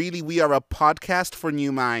 when really we are a podcast for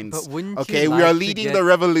new minds. But wouldn't okay, you we are like leading the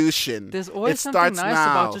revolution. There's always it something starts nice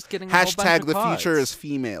now. about just getting a whole bunch Hashtag of the cards. future is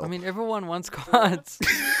female. I mean, everyone wants cards.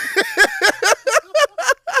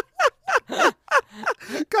 Couch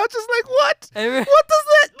is like, what? What does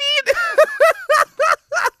that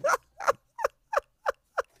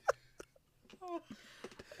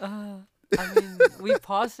mean? I mean, we're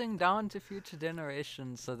passing down to future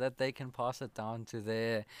generations so that they can pass it down to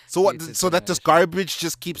their. So what? So that this garbage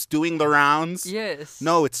just keeps doing the rounds? Yes.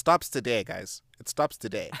 No, it stops today, guys. It stops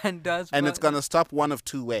today. And it's gonna stop one of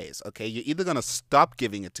two ways. Okay, you're either gonna stop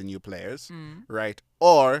giving it to new players, right,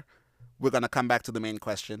 or we're gonna come back to the main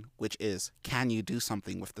question, which is, can you do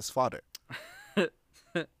something with this fodder?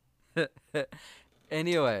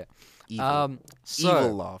 Anyway,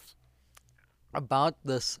 evil love. About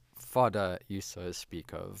this fodder you so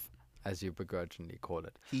speak of, as you begrudgingly call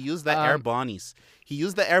it. He used the air bonnies. He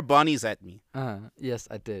used the air bonnies at me. Yes,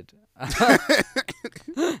 I did. I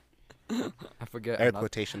forget. Air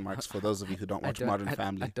quotation marks for those of you who don't watch Modern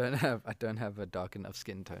Family. I don't have a dark enough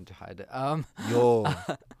skin tone to hide it.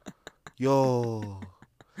 Yo.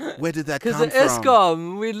 Where did that come from? Because of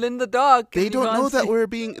ESCOM, we're in the dark. They don't know that we're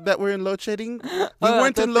in load shedding. We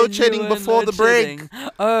weren't in load shedding before the break.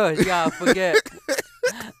 Oh yeah, forget.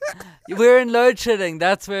 We're in load shedding.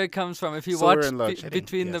 That's where it comes from. If you watch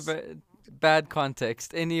between the bad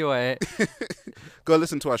context. Anyway, go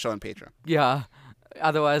listen to our show on Patreon. Yeah.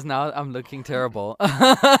 Otherwise, now I'm looking terrible.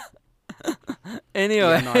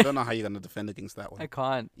 Anyway, yeah, no, I don't know how you're gonna defend against that one. I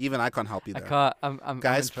can't. Even I can't help you there. I can't. I'm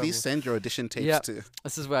Guys, please send your audition tapes to.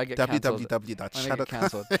 This is where I get cancelled.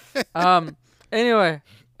 www.shadowcast. Anyway,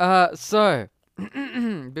 so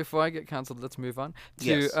before I get cancelled, let's move on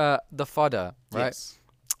to the fodder, right? Yes.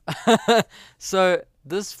 So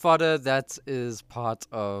this fodder that is part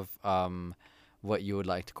of what you would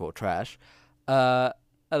like to call trash.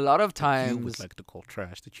 A lot of times... You would like to call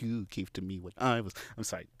trash that you gave to me when I was... I'm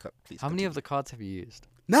sorry, please. How many of the cards have you used?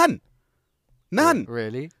 None.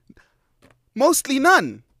 Really? Mostly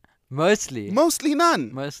none. Mostly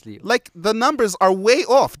none. Mostly. Like, the numbers are way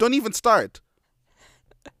off. Don't even start.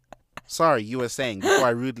 Sorry, you were saying before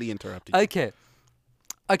I rudely interrupted you.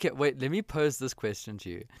 Okay, wait, let me pose this question to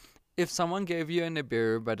you. If someone gave you a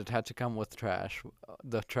Nibiru, but it had to come with trash,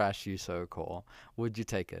 the trash you so call, would you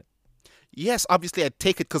take it? Yes, obviously I'd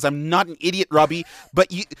take it because I'm not an idiot, Robbie.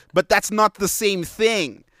 But that's not the same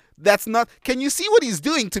thing. That's not. Can you see what he's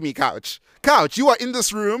doing to me, Couch? Couch, you are in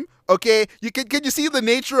this room, okay? Can you see the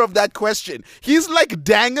nature of that question? He's like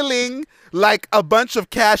dangling like a bunch of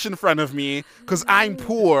cash in front of me because I'm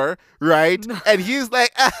poor, right? And he's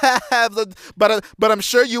like, but I'm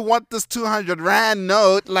sure you want this 200 Rand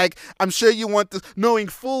note. Like, I'm sure you want this, knowing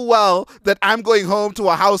full well that I'm going home to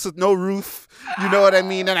a house with no roof. You know what I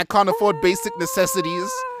mean? And I can't afford basic necessities.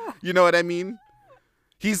 You know what I mean?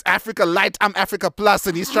 He's Africa Light, I'm Africa Plus,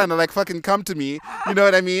 and he's trying to like fucking come to me. You know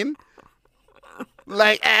what I mean?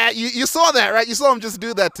 Like, you saw that, right? You saw him just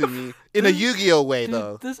do that to me in a Yu-Gi-Oh way,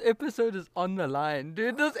 though. This episode is on the line,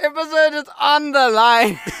 dude. This episode is on the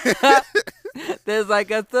line. There's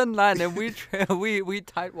like a thin line, and we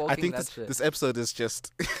tight walking. I think that shit. This episode is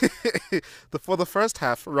just for the first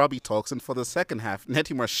half, Robbie talks, and for the second half,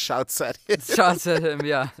 Netimar shouts at him. Shouts at him,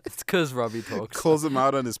 yeah. It's because Robbie talks. Calls him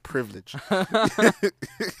out on his privilege.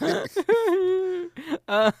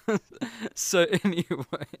 So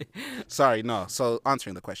anyway, sorry, no. So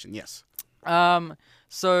answering the question, yes.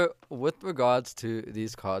 So with regards to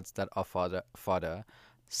these cards that are fodder,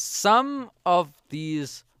 some of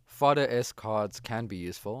these fodder-esque cards can be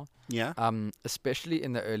useful. Yeah. Especially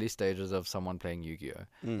in the early stages of someone playing Yu-Gi-Oh.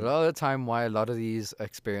 A lot of the time, why a lot of these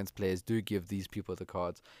experienced players do give these people the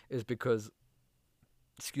cards is because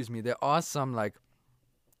there are some like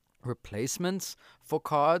replacements for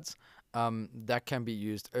cards that can be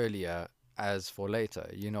used earlier as for later.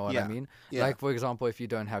 You know what I mean? Yeah. Like, for example, if you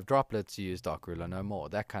don't have droplets, you use Dark Ruler no more.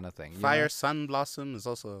 That kind of thing. Fire Sun Blossom is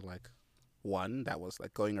also like one that was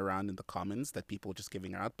like going around in the commons that people were just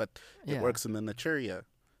giving out, but it works in the Naturia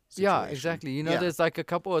situation. Yeah, exactly. You know, there's like a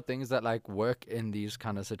couple of things that like work in these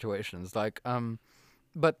kind of situations. Like,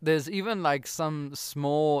 but there's even like some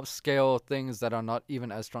small scale things that are not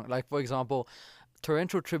even as strong. Like, for example,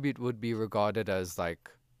 Torrential Tribute would be regarded as like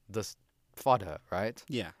this fodder, right?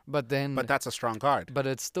 Yeah. But that's a strong card. But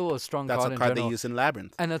it's still a strong card. That's a card they use in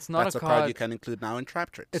Labyrinth. And it's not that's a card you can include now in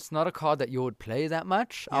Trap Tricks. It's not a card that you would play that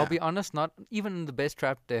much. I'll be honest. Not even the best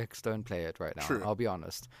trap decks don't play it right now. True. I'll be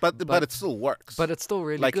honest. But it still works. But it's still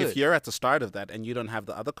really like good. If you're at the start of that and you don't have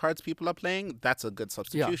the other cards people are playing, that's a good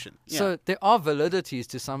substitution. Yeah. So there are validities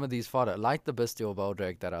to some of these fodder, like the Bestial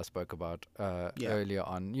Baldrake that I spoke about earlier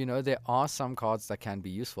on. You know, there are some cards that can be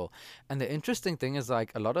useful. And the interesting thing is,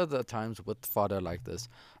 like, a lot of the times with fodder like this,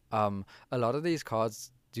 a lot of these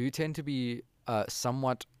cards do tend to be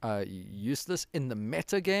somewhat useless in the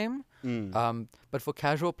meta game, but for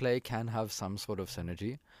casual play can have some sort of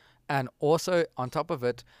synergy. And also, on top of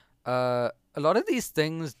it, a lot of these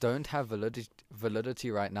things don't have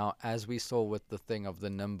validity right now, as we saw with the thing of the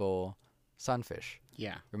Nimble Sunfish.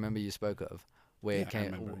 Yeah. Remember you spoke of, where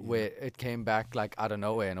it came back like out of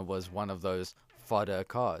nowhere, and it was one of those fodder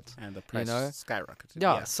cards. And the price skyrocketed.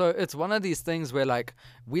 Yeah, so it's one of these things where, like,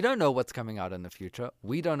 we don't know what's coming out in the future.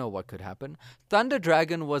 We don't know what could happen. Thunder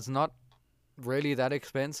Dragon was not really that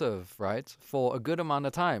expensive, right, for a good amount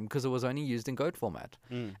of time, because it was only used in goat format.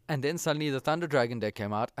 And then suddenly the Thunder Dragon deck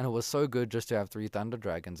came out, and it was so good just to have 3 Thunder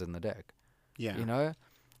Dragons in the deck. Yeah. You know?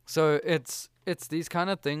 So it's these kind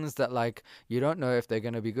of things that, like, you don't know if they're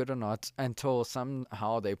going to be good or not until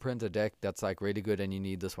somehow they print a deck that's like really good and you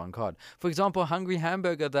need this one card. For example, Hungry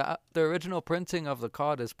Hamburger, the original printing of the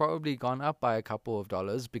card has probably gone up by a couple of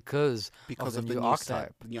dollars because of the new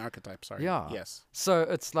archetype. The new archetype, sorry. Yeah. Yes. So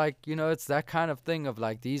it's like, you know, it's that kind of thing of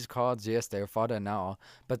like, these cards, yes, they're fodder now,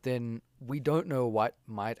 but then we don't know what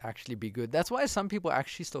might actually be good. That's why some people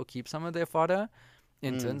actually still keep some of their fodder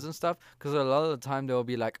in tins and stuff, because a lot of the time they'll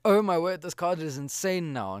be like, oh my word, this card is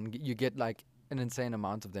insane now, and you get like an insane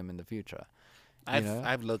amount of them in the future.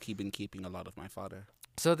 I've low-key been keeping a lot of my fodder.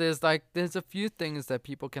 So there's a few things that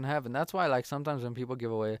people can have, and that's why, like, sometimes when people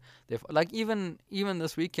give away like even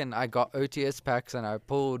this weekend I got OTS packs and I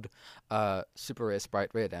pulled Super Rare Sprite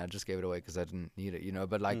Red, and I just gave it away because I didn't need it, you know.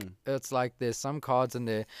 But like it's like there's some cards in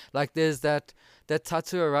there, like there's that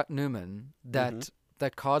Tatsuya Newman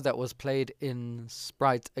that card that was played in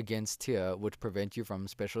Sprite against Tier would prevent you from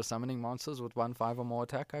special summoning monsters with 1/5 or more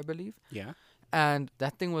attack, I believe. Yeah. And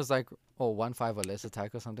that thing was like, 1/5 or less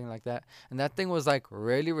attack or something like that. And that thing was like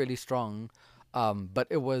really, really strong. But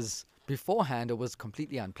it was, beforehand, it was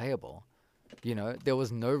completely unplayable. You know, there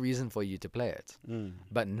was no reason for you to play it.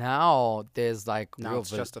 But now there's like now real it's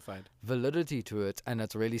justified validity to it, and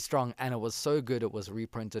it's really strong. And it was so good, it was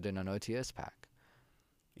reprinted in an OTS pack.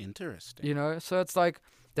 Interesting. You know, so it's like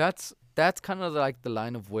that's kind of like the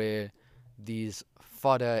line of where these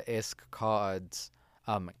fodder-esque cards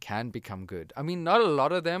can become good. I mean, not a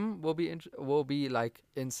lot of them will be like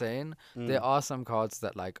insane. There are some cards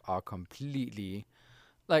that like are completely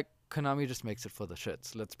like, Konami just makes it for the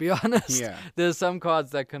shits. Let's be honest. Yeah. There's some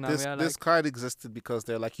cards that Konami this card existed because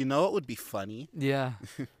they're like, you know, it would be funny. Yeah.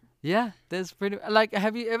 Yeah, there's pretty, like,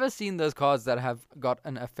 have you ever seen those cards that have got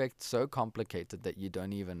an effect so complicated that you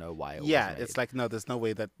don't even know why it was made? It's like, no, there's no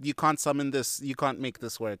way that you can't summon this, you can't make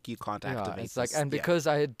this work, you can't activate it's this. like, and because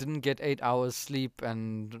I didn't get 8 hours sleep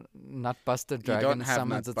and Nutbuster Dragon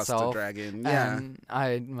summons itself, Dragon. and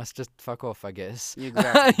I must just fuck off, I guess.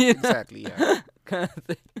 Exactly, exactly, yeah. Kind of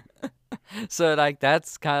thing. So, like,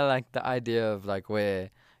 that's kind of like the idea of, like,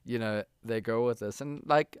 where, you know, they go with this. And,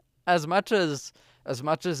 like, as much as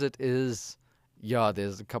it is,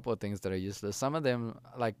 there's a couple of things that are useless. Some of them,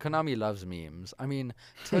 like, Konami loves memes. I mean,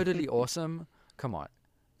 totally awesome. Come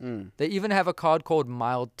on. They even have a card called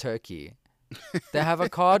Mild Turkey. They have a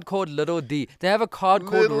card called Little D. They have a card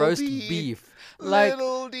called Roast Beef. Like,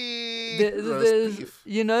 Little D. there's beef.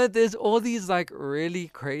 You know, there's all these like really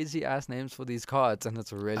crazy ass names for these cards, and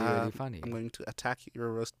it's really really funny. I'm going to attack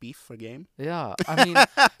your roast beef for game. Yeah, I mean,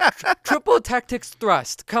 triple tactics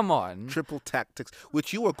thrust. Come on. Triple tactics,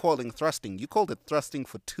 which you were calling thrusting. You called it thrusting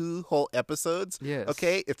for 2 whole episodes. Yes.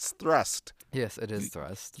 Okay, it's thrust. Yes, it is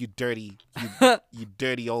thrust. You dirty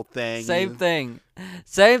old thing. Same thing.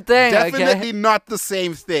 Definitely not the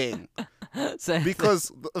same thing. Same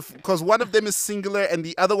because one of them is singular and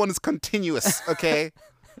the other one is continuous. Okay.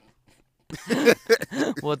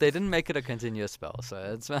 Well, they didn't make it a continuous spell, so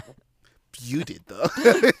it's You did though.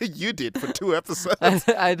 You did for 2 episodes.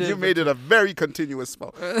 I did. You made it a very continuous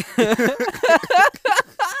spell.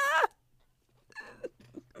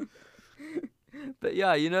 But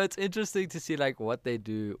yeah, it's interesting to see like what they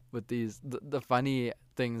do with these the funny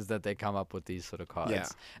things that they come up with these sort of cards. Yeah.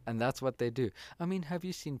 And that's what they do. I mean, have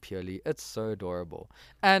you seen Purely? It's so adorable.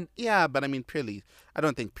 And Yeah, but I mean, Purely, I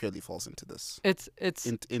don't think Purely falls into this. it's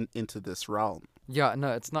Into this realm. yeah,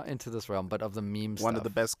 no, it's not into this realm, but of the meme stuff. One of the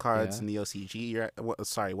best cards Yeah. in the OCG.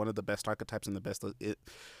 Sorry, one of the best archetypes and the best.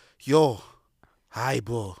 Yo, hi,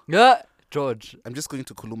 bo. Yeah, George. I'm just going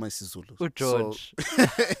to Kuluma Sizulu. Oh, George. So,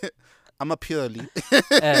 I'm a Purely.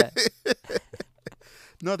 Eh,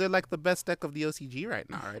 No, they're like the best deck of the OCG right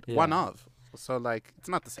now, right? Yeah. One of. So, like, it's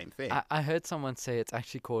not the same thing. I heard someone say it's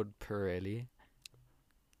actually called Pirelli.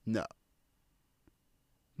 No.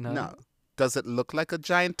 No. No. Does it look like a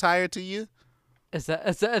giant tire to you? Is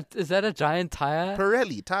that a giant tire?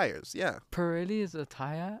 Pirelli tires, yeah. Pirelli is a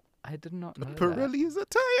tire? I did not know that. Pirelli is a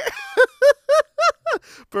tire.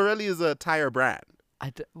 Pirelli is a tire brand.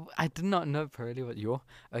 I did not know Pirelli was your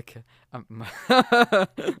okay.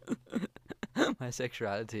 My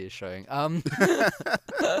sexuality is showing.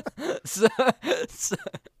 So,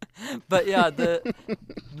 but yeah, the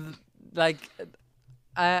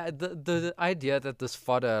idea that this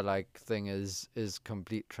fodder like thing is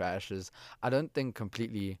complete trash is, I don't think,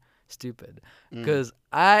 completely stupid, because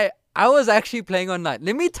I was actually playing online.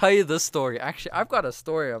 Let me tell you this story. Actually, I've got a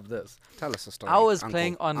story of this. Tell us a story. I was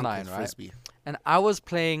playing online, Uncle right? Frisbee. And I was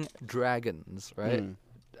playing dragons, right?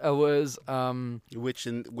 It was Which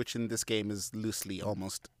in this game is loosely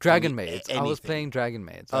almost Dragon Maids. I was anything. playing Dragon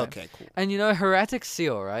Maids. Right? Okay, cool. And Heretic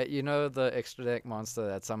Seal, right? The extra deck monster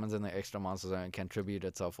that summons in the extra monster zone and can tribute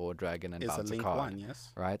itself or a dragon and It's a bounce a Link card. 1, yes.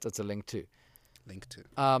 Right? It's a Link 2. Link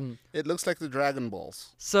 2. It looks like the Dragon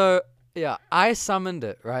Balls. So yeah, I summoned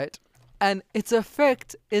it, right? And its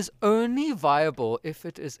effect is only viable if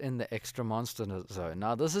it is in the extra monster zone.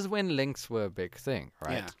 Now, this is when links were a big thing,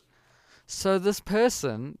 right? Yeah. So this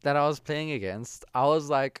person that I was playing against, I was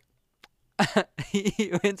like,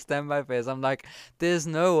 he went standby phase. I'm like, there's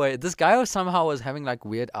no way. This guy somehow was having like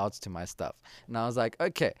weird outs to my stuff. And I was like,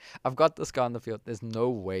 okay, I've got this guy on the field. There's no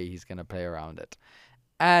way he's going to play around it.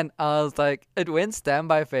 And I was like, it went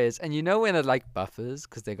standby phase. And when it like buffers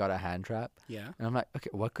because they got a hand trap? Yeah. And I'm like,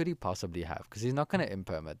 okay, what could he possibly have? Because he's not going to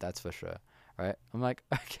imperm it, that's for sure. Right? I'm like,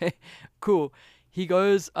 okay, cool. He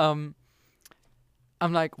goes,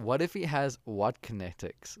 I'm like, what if he has what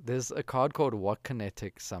kinetics? There's a card called what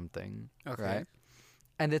kinetics something. Okay. Right?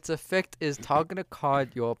 And its effect is target a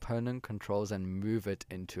card your opponent controls and move it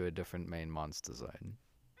into a different main monster zone.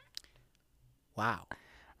 Wow.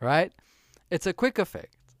 Right? It's a quick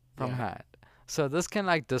effect from Yeah. hand. So this can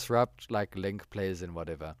like disrupt like link plays and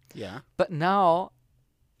whatever. Yeah. But now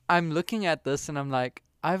I'm looking at this and I'm like,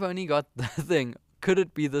 I've only got the thing. Could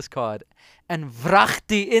it be this card? And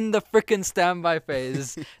vrachti in the frickin' standby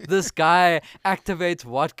phase, this guy activates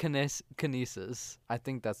what kinesis? I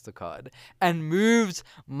think that's the card. And moves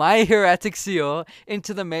my Hieratic Seal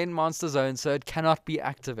into the main monster zone so it cannot be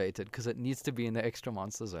activated because it needs to be in the extra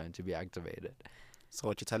monster zone to be activated. So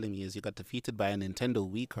what you're telling me is you got defeated by a Nintendo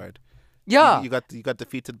Wii card. Yeah. You got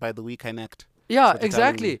defeated by the Wii Kinect. Yeah, That's what you're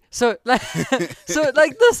telling me. exactly. So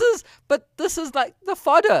like, this is like the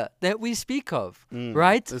fodder that we speak of,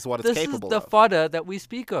 right? This is what it's This capable is the of. fodder that we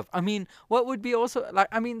speak of. I mean, what would be also like?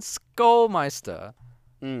 I mean, Skullmeister.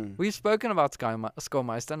 We've spoken about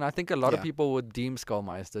Skullmeister, and I think a lot of Yeah. people would deem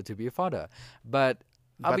Skullmeister to be fodder. But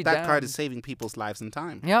I'll But be that damned. card is saving people's lives and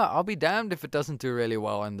time. Yeah, I'll be damned if it doesn't do really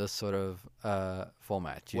well in this sort of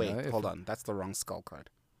format. Wait, If hold on. That's the wrong skull card.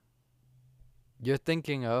 You're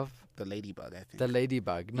thinking of The Ladybug, I think. the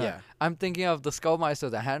Ladybug. No, Yeah. I'm thinking of the Skullmeister,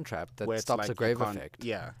 the hand trap that Where it's stops like a you grave can't- effect.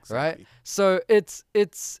 Yeah. Right? Exactly. So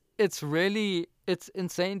it's really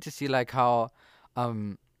insane to see like how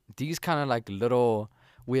these kind of like little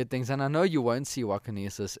weird things, and I know you won't see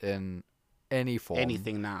Wakinesis in any form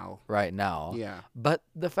Anything now. right now. Yeah. But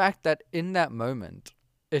the fact that in that moment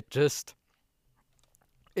it just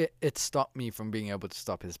it stopped me from being able to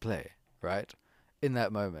stop his play, right? In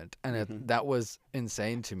that moment. And that was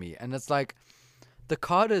insane to me. And it's like the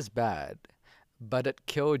card is bad, but it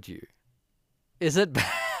killed you. Is it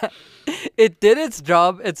bad? It did its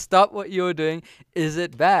job. It stopped what you were doing. Is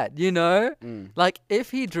it bad? You know? Like,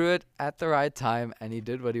 if he drew it at the right time and he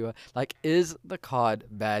did what he was, like, is the card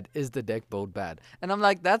bad? Is the deck build bad? And I'm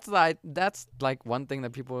like, that's like one thing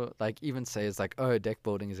that people like even say is like, oh, deck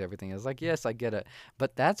building is everything. It's like, yes, I get it.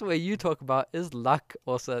 But that's where you talk about, is luck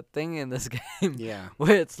also a thing in this game? Yeah.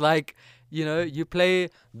 Where it's like, you know, you play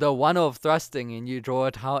the one of thrusting and you draw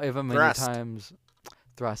it however many times.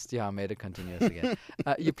 Thrust, yeah, I made it continuous again.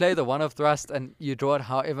 You play the one of thrust and you draw it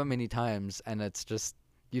however many times, and it's just,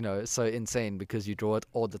 you know, so insane because you draw it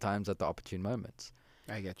all the times at the opportune moments.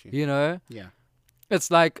 I get you. You know? Yeah.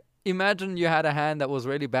 It's like, imagine you had a hand that was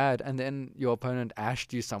really bad and then your opponent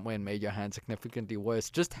ashed you somewhere and made your hand significantly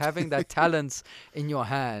worse. Just having that talents in your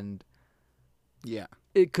hand, Yeah.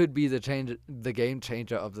 it could be the game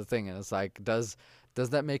changer of the thing. And it's like, does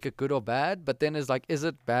that make it good or bad? But then it's like, is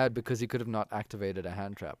it bad because he could have not activated a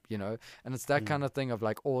hand trap, you know? And it's that kind of thing of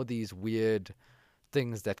like all these weird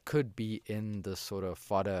things that could be in the sort of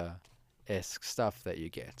fodder-esque stuff that you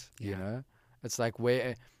get, you know? It's like,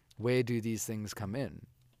 where do these things come in?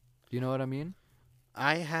 You know what I mean?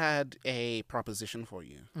 I had a proposition for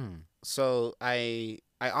you. So I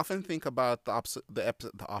often think about the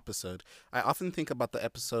episode. I often think about the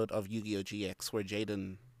episode of Yu-Gi-Oh! GX where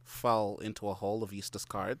Jaden fell into a hole of useless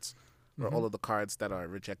cards, where all of the cards that are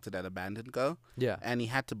rejected and abandoned go. Yeah. And he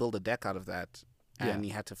had to build a deck out of that, and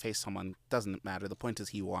he had to face someone. Doesn't matter. The point is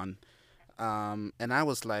he won. And I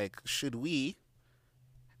was like, should we,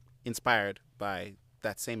 inspired by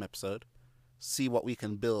that same episode, see what we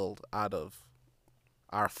can build out of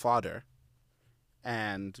our fodder,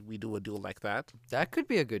 and we do a duel like that? That could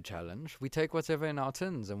be a good challenge. We take whatever in our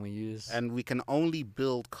tins and we use... And we can only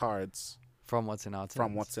build cards from what's in our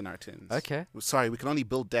tins. Okay. Sorry, we can only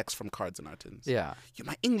build decks from cards in our tins. Yeah.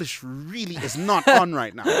 My English really is not on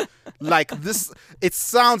right now. Like this, it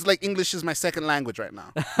sounds like English is my second language right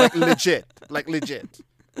now. Like legit.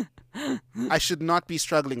 I should not be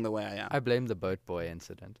struggling the way I am. I blame the boat boy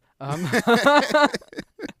incident. I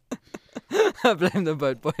blame the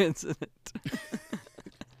boat boy incident.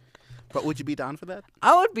 But would you be down for that?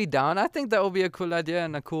 I would be down. I think that would be a cool idea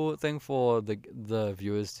and a cool thing for the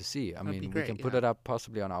viewers to see. I mean, we can put it up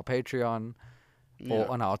possibly on our Patreon or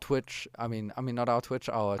on our Twitch. I mean not our Twitch,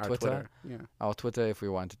 our Twitter. Yeah. Our Twitter if we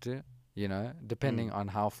wanted to, you know, depending on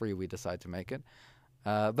how free we decide to make it.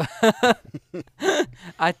 But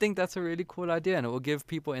I think that's a really cool idea, and it will give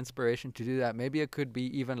people inspiration to do that. Maybe it could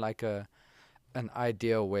be even like an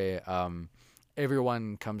idea where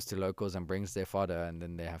everyone comes to locals and brings their fodder, and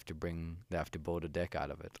then they have to build a deck out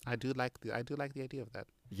of it. I do like the idea of that.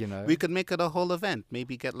 You know, we could make it a whole event.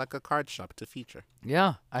 Maybe get like a card shop to feature.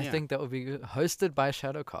 Yeah, I think that would be good. Hosted by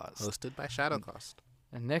Shadowcast.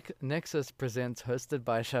 And Nexus presents hosted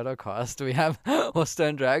by Shadowcast. We have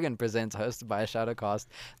Stone Dragon presents hosted by Shadowcast.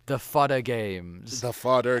 The Fodder Games. The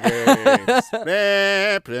Fodder Games.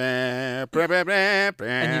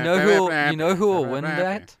 And you know who will win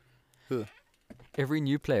that? Who? Every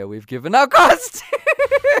new player we've given our cards to.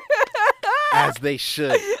 As they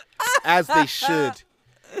should.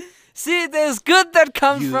 See, there's good that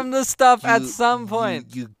comes from this stuff at some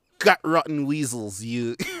point. You gut-rotten weasels,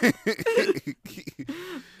 you.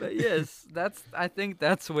 But yes, I think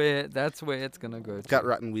that's where it's gonna go to.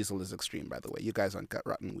 Gut-rotten weasel is extreme, by the way. You guys aren't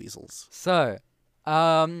gut-rotten weasels. So,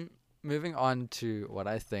 moving on to what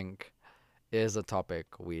I think is a topic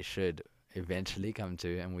we should eventually come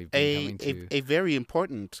to, and we've been coming to a very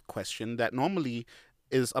important question that normally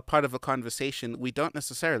is a part of a conversation we don't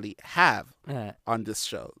necessarily have on this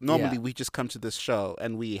show. Normally, we just come to this show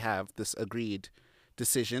and we have this agreed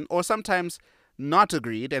decision, or sometimes not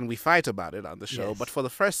agreed, and we fight about it on the show. Yes. But for the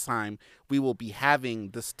first time, we will be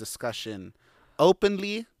having this discussion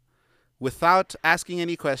openly, without asking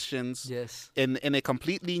any questions. Yes. In a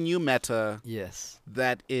completely new meta. Yes.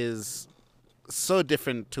 That is so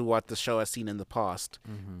different to what the show has seen in the past.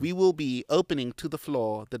 Mm-hmm. We will be opening to the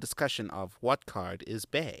floor the discussion of what card is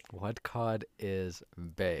Bay. What card is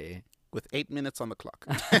Bay? With 8 minutes on the clock.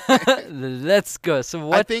 Let's go. So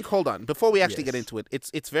what? I think, hold on, before we actually get into it,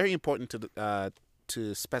 it's very important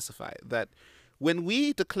to specify that when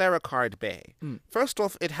we declare a card Bay, first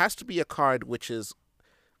off, it has to be a card which is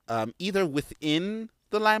either within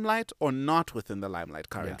the limelight or not within the limelight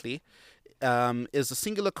currently. Yeah. Is a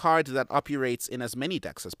singular card that operates in as many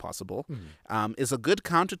decks as possible. Is a good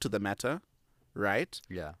counter to the meta, right?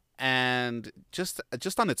 Yeah. And just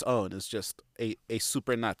on its own is just a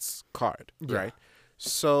super nuts card, right?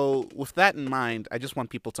 So with that in mind, I just want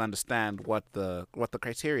people to understand what the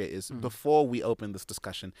criteria is before we open this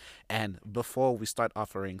discussion and before we start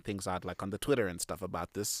offering things out like on the Twitter and stuff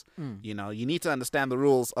about this. You know, you need to understand the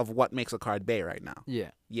rules of what makes a card bay right now.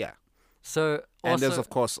 Yeah. Yeah. So also, And there's of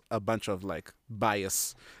course a bunch of like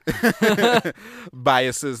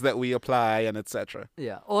biases that we apply and etc.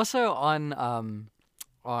 Yeah. Also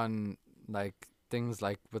on like things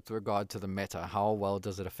like with regard to the meta, how well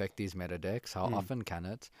does it affect these meta decks? How often can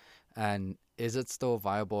it? And is it still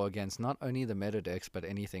viable against not only the meta decks but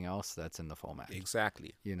anything else that's in the format?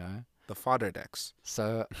 Exactly. You know? The fodder decks.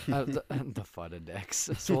 So the fodder decks.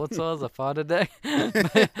 Sword Sword's a fodder deck.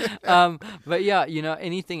 But yeah, you know,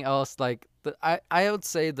 anything else like I would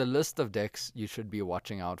say the list of decks you should be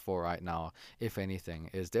watching out for right now, if anything,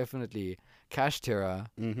 is definitely Cash Terror,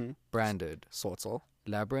 Branded, Sword Soul.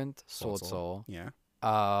 Labyrinth, Sword Soul, Yeah.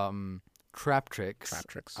 Trap Tricks. Trap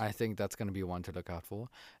Tricks. I think that's going to be one to look out for.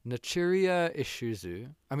 Naturia Ishizu.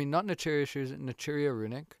 I mean, not Naturia Ishizu, Naturia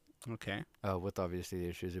Runic. Okay. With obviously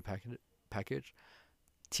the Ishizu package.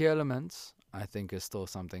 Tier Elements, I think, is still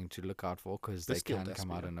something to look out for because they Bastille can come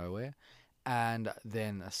Despia. out of nowhere. And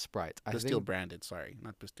then Sprite. Bastille think, Branded, sorry.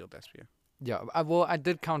 Not Bastille Despia. yeah, well, I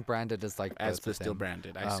did count Branded as like As both of Bastille them.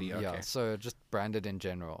 Branded, I see, okay. Yeah, so just Branded in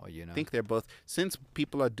general, you know. I think they're both, since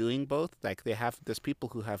people are doing both, like there's people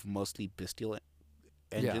who have mostly Bastille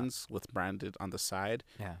engines with Branded on the side,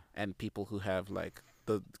 Yeah. and people who have like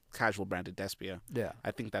the casual Branded Despia. Yeah. I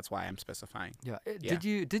think that's why I'm specifying. Yeah. Yeah.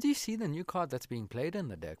 Did you see the new card that's being played in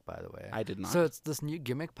the deck, by the way? I did not. So it's this new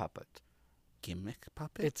gimmick puppet. Gimmick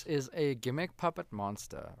puppet? It is a gimmick puppet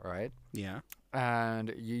monster, right? Yeah.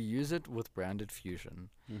 And you use it with Branded Fusion.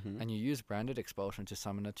 Mm-hmm. And you use Branded Expulsion to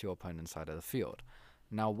summon it to your opponent's side of the field.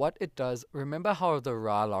 Now, what it does, remember how the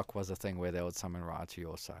Ra lock was a thing where they would summon Ra to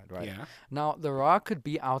your side, right? Yeah. Now, the Ra could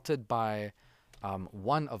be outed by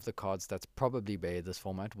one of the cards that's probably banned this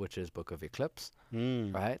format, which is Book of Eclipse,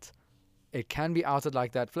 right? It can be outed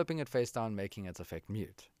like that, flipping it face down, making its effect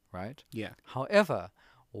mute, right? Yeah. However,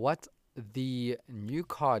 what the new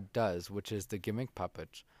card does, which is the Gimmick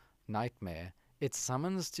Puppet, Nightmare, you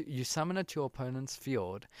summon it to your opponent's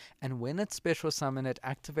field, and when it's special summon, it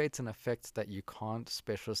activates an effect that you can't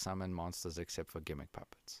special summon monsters except for Gimmick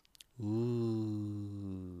Puppets.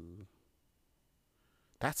 Ooh.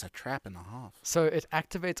 That's a trap and a half. So it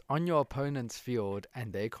activates on your opponent's field,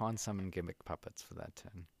 and they can't summon Gimmick Puppets for that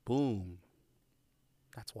turn. Boom.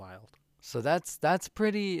 That's wild. So that's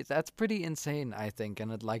pretty insane, I think,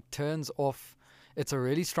 and it like turns off. It's a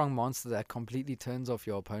really strong monster that completely turns off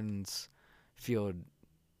your opponent's field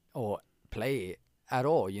or play at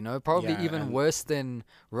all. You know, probably Yeah, even and- worse than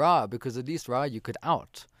Ra, because at least Ra you could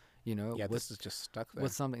out. You know, Yeah, with, this is just stuck there.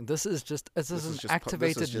 with something. This is This an is just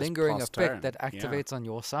activated just lingering past effect turn. that Yeah. activates on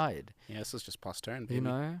your side. Yeah, this is just past turn, baby. You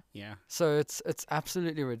know, Yeah. so it's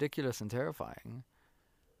absolutely ridiculous and terrifying.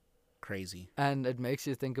 Crazy. And it makes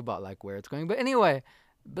you think about like where it's going. But anyway,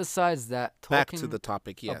 besides that, Back talking to the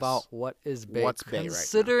topic, yes. about what is Bay, What's Bay right now?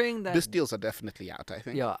 considering that Bastilles are definitely out, I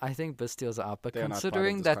think. yeah, I think Bastilles are out. But They're not part of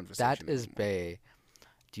considering this that conversation is anymore. Bay,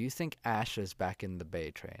 do you think Ash is back in the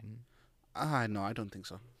Bay train? No, I don't think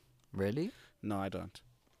so. Really? No, I don't.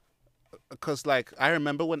 Because, like, I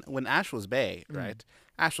remember when Ash was Bay, right?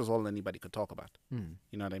 Ash was all anybody could talk about. Mm.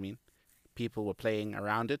 You know what I mean? People were playing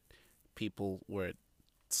around it. People were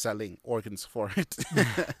selling organs for it.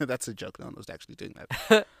 That's a joke. No one was actually doing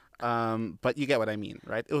that. But you get what I mean,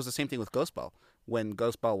 right? It was the same thing with Ghost Ball. When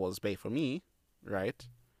Ghost Ball was Bay for me, right?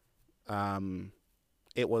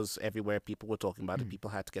 It was everywhere. People were talking about it. People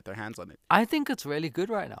had to get their hands on it. I think it's really good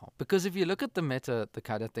right now because if you look at the meta, the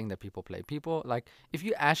kind of thing that people play, people like if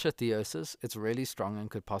you Ash a Theosis, it's really strong and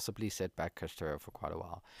could possibly set back Kashtera for quite a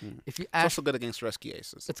while. If you It's Ash, also good against Rescue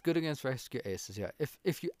Aces. it's good against Rescue Aces. Yeah.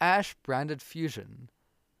 If you Ash Branded Fusion,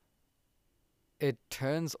 it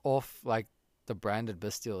turns off like the Branded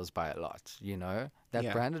Bastilles by a lot. You know that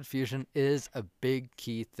Yeah. Branded Fusion is a big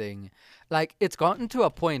key thing. Like it's gotten to a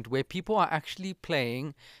point where people are actually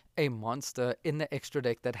playing a monster in the extra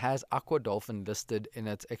deck that has Aqua Dolphin listed in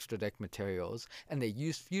its extra deck materials, and they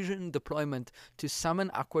use Fusion Deployment to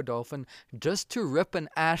summon Aqua Dolphin just to rip an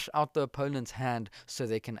Ash out the opponent's hand so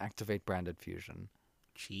they can activate Branded Fusion.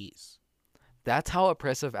 Jeez. That's how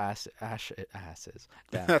oppressive Ash is.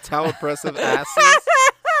 Damn. That's how oppressive Ash is.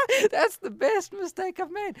 That's the best mistake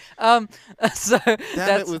I've made. So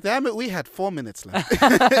Damn it, we had 4 minutes left.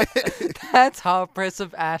 that's how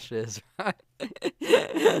oppressive Ash is, right?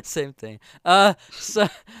 Same thing. So,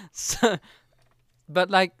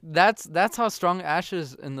 but like that's how strong Ash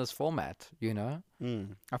is in this format. You know,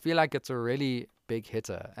 I feel like it's a really big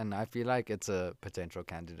hitter, and I feel like it's a potential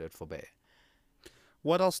candidate for Bay.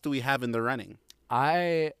 What else do we have in the running?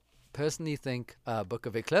 I personally think Book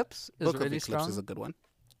of Eclipse is Book really of Eclipse strong. is a good one.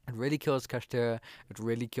 It really kills Kashtira. It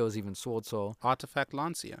really kills even Sword Soul. Artifact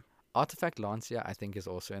Lancia. Artifact Lancia, I think, is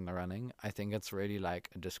also in the running. I think it's really like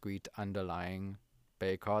a discrete underlying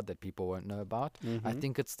Bay card that people won't know about. I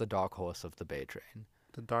think it's the dark horse of the Bay train.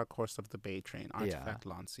 The dark horse of the Bay train. Artifact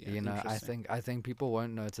Lancia. You know, I think people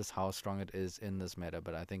won't notice how strong it is in this meta,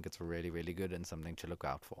 but I think it's really, really good and something to look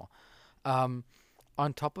out for.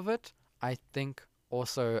 On top of it, I think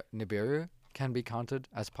also Nibiru can be counted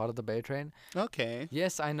as part of the Bay train. Okay.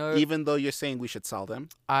 Yes, I know. Even though you're saying we should sell them.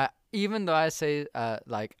 Even though I say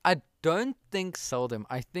like I don't think sell them.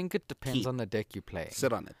 I think it depends on the deck you play.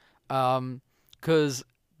 Sit on it. Because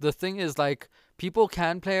the thing is, like, people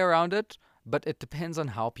can play around it, but it depends on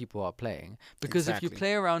how people are playing. Because if you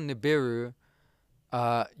play around Nibiru,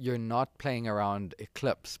 you're not playing around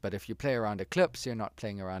Eclipse. But if you play around Eclipse, you're not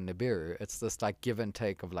playing around Nibiru. It's this like give and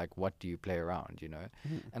take of like what do you play around, you know?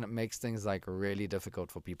 And it makes things like really difficult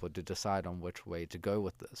for people to decide on which way to go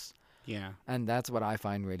with this. Yeah. And that's what I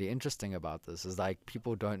find really interesting about this is like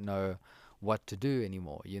people don't know what to do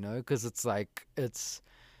anymore, you know? Because it's like it's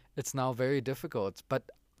now very difficult. But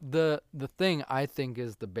the thing I think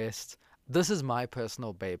is the best. This is my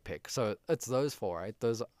personal Bay pick. So it's those four, right?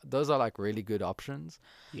 Those are like really good options.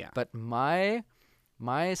 Yeah. But my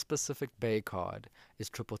specific Bay card is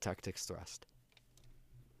Triple Tactics Thrust.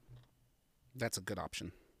 That's a good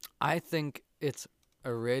option. I think it's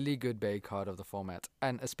a really good Bay card of the format,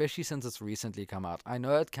 and especially since it's recently come out. I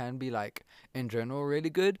know it can be like in general really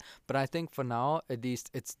good, but I think for now at least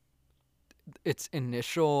its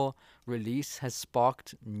initial release has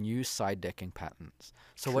sparked new side decking patterns.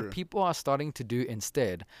 So what people are starting to do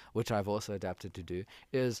instead, which I've also adapted to do,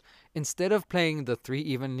 is instead of playing the 3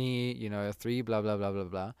 evenly, you know, 3 blah blah blah blah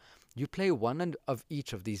blah, you play one of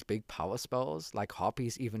each of these big power spells like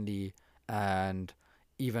Harpies evenly and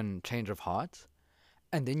even Change of Heart,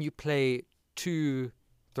 and then you play 2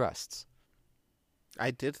 thrusts.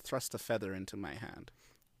 I did thrust a feather into my hand.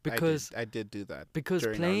 Because I did do that because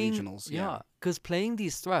during playing our regionals. because playing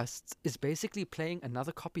these thrusts is basically playing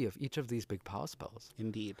another copy of each of these big power spells.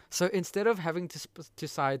 Indeed. So instead of having to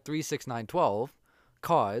side 3, 6, 9, 12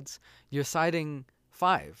 cards, you're siding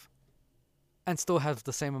 5, and still have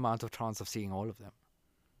the same amount of chance of seeing all of them.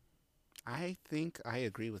 I think I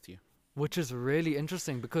agree with you. Which is really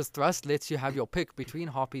interesting because thrust lets you have your pick between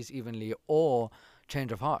Harpies evenly or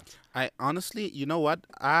Change of Heart. I honestly, you know what?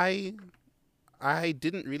 I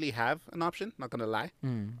didn't really have an option, not going to lie.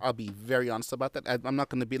 I'll be very honest about that. I'm not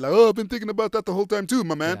going to be like, oh, I've been thinking about that the whole time too,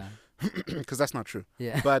 my man. Because that's not true.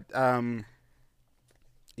 Yeah. But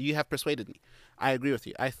you have persuaded me. I agree with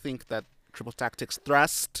you. I think that Triple Tactics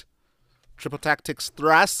Thrust,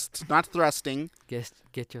 not thrusting.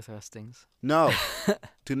 Get your thrustings. No,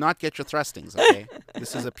 do not get your thrustings, okay?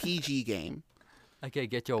 This is a PG game. Okay,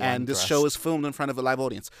 get your one and this thrust. show is filmed in front of a live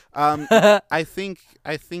audience. I think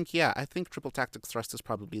Triple Tactics Thrust is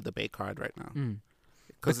probably the Bay card right now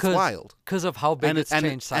because it's wild. Because of how big it's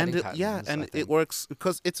changed siding patterns. Yeah, and it works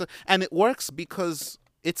because it's a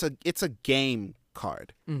game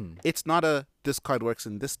card. It's not a this card works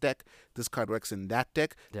in this deck, this card works in that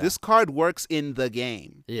deck. Yeah. This card works in the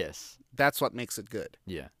game. Yes, that's what makes it good.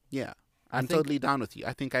 Yeah. I'm totally down with you.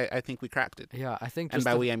 I think we cracked it. Yeah, I think. And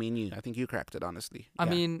by we, I mean you. I think you cracked it, honestly. I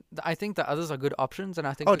mean, I think the others are good options, and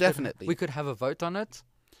I think definitely we could have a vote on it.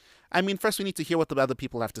 I mean, first we need to hear what the other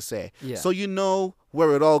people have to say. Yeah. So you know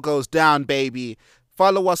where it all goes down, baby.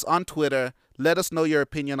 Follow us on Twitter. Let us know your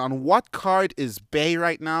opinion on what card is Bay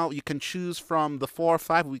right now. You can choose from the 4 or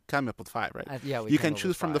 5. We came up with 5, right? You can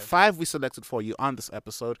choose from the 5 we selected for you on this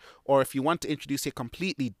episode. Or if you want to introduce a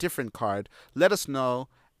completely different card, let us know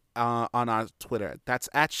on our Twitter. That's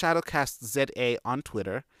at ShadowcastZA on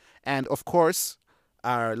Twitter. And of course,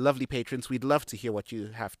 our lovely patrons, we'd love to hear what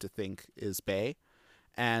you have to think is Bay.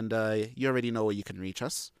 And you already know where you can reach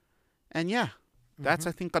us. And yeah, that's,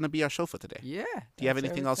 I think, going to be our show for today. Yeah. Do you have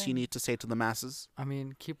anything else you need to say to the masses? I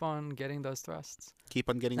mean, keep on getting those thrusts. Keep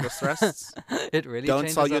on getting those thrusts? It really Don't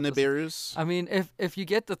changes sell your up Nibiru's? I mean, if you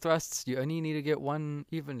get the thrusts, you only need to get one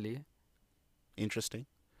evenly. Interesting.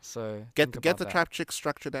 So get the Trap Chick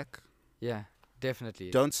structure deck. Yeah,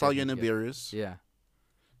 definitely. Don't sell your Nibiru's. Yeah.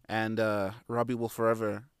 And Robbie will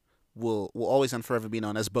always and forever be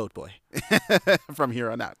known as Boat Boy from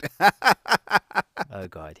here on out. Oh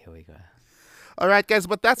God, here we go. All right, guys,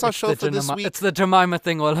 but that's our show for this week. It's the Jemima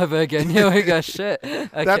thing all over again. Here we go. Shit.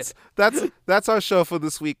 Okay. That's our show for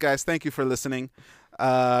this week, guys. Thank you for listening.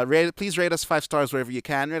 Please rate us 5 stars wherever you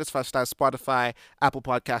can. Rate us 5 stars Spotify, Apple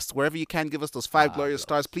Podcasts, wherever you can. Give us those 5 glorious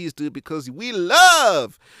stars. Please do, because we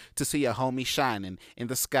love to see a homie shining in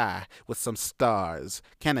the sky with some stars.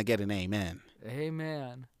 Can I get an amen?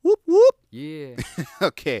 Amen. Whoop, whoop. Yeah.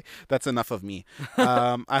 Okay, that's enough of me.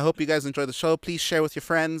 I hope you guys enjoy the show. Please share with your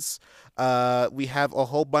friends. We have a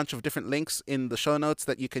whole bunch of different links in the show notes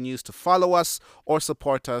that you can use to follow us or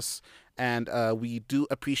support us. And we do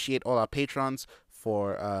appreciate all our patrons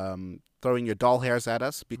for throwing your doll hairs at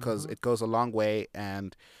us, because it goes a long way.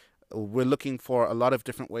 And we're looking for a lot of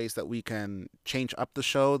different ways that we can change up the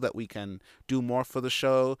show, that we can do more for the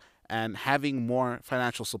show. And having more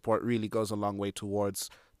financial support really goes a long way towards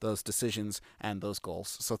those decisions and those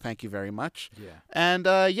goals. So thank you very much. Yeah. And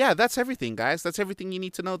that's everything, guys. That's everything you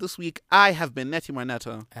need to know this week. I have been Nettie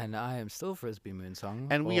Marnetto. And I am still Frisbee Moonsong.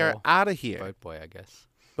 And we are out of here. Boat Boy, I guess.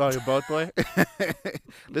 Oh, you're Boat Boy?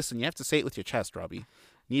 Listen, you have to say it with your chest, Robbie.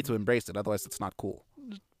 You need to embrace it, otherwise it's not cool.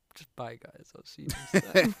 Just bye, guys. I'll see you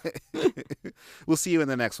next time. We'll see you in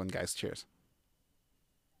the next one, guys. Cheers.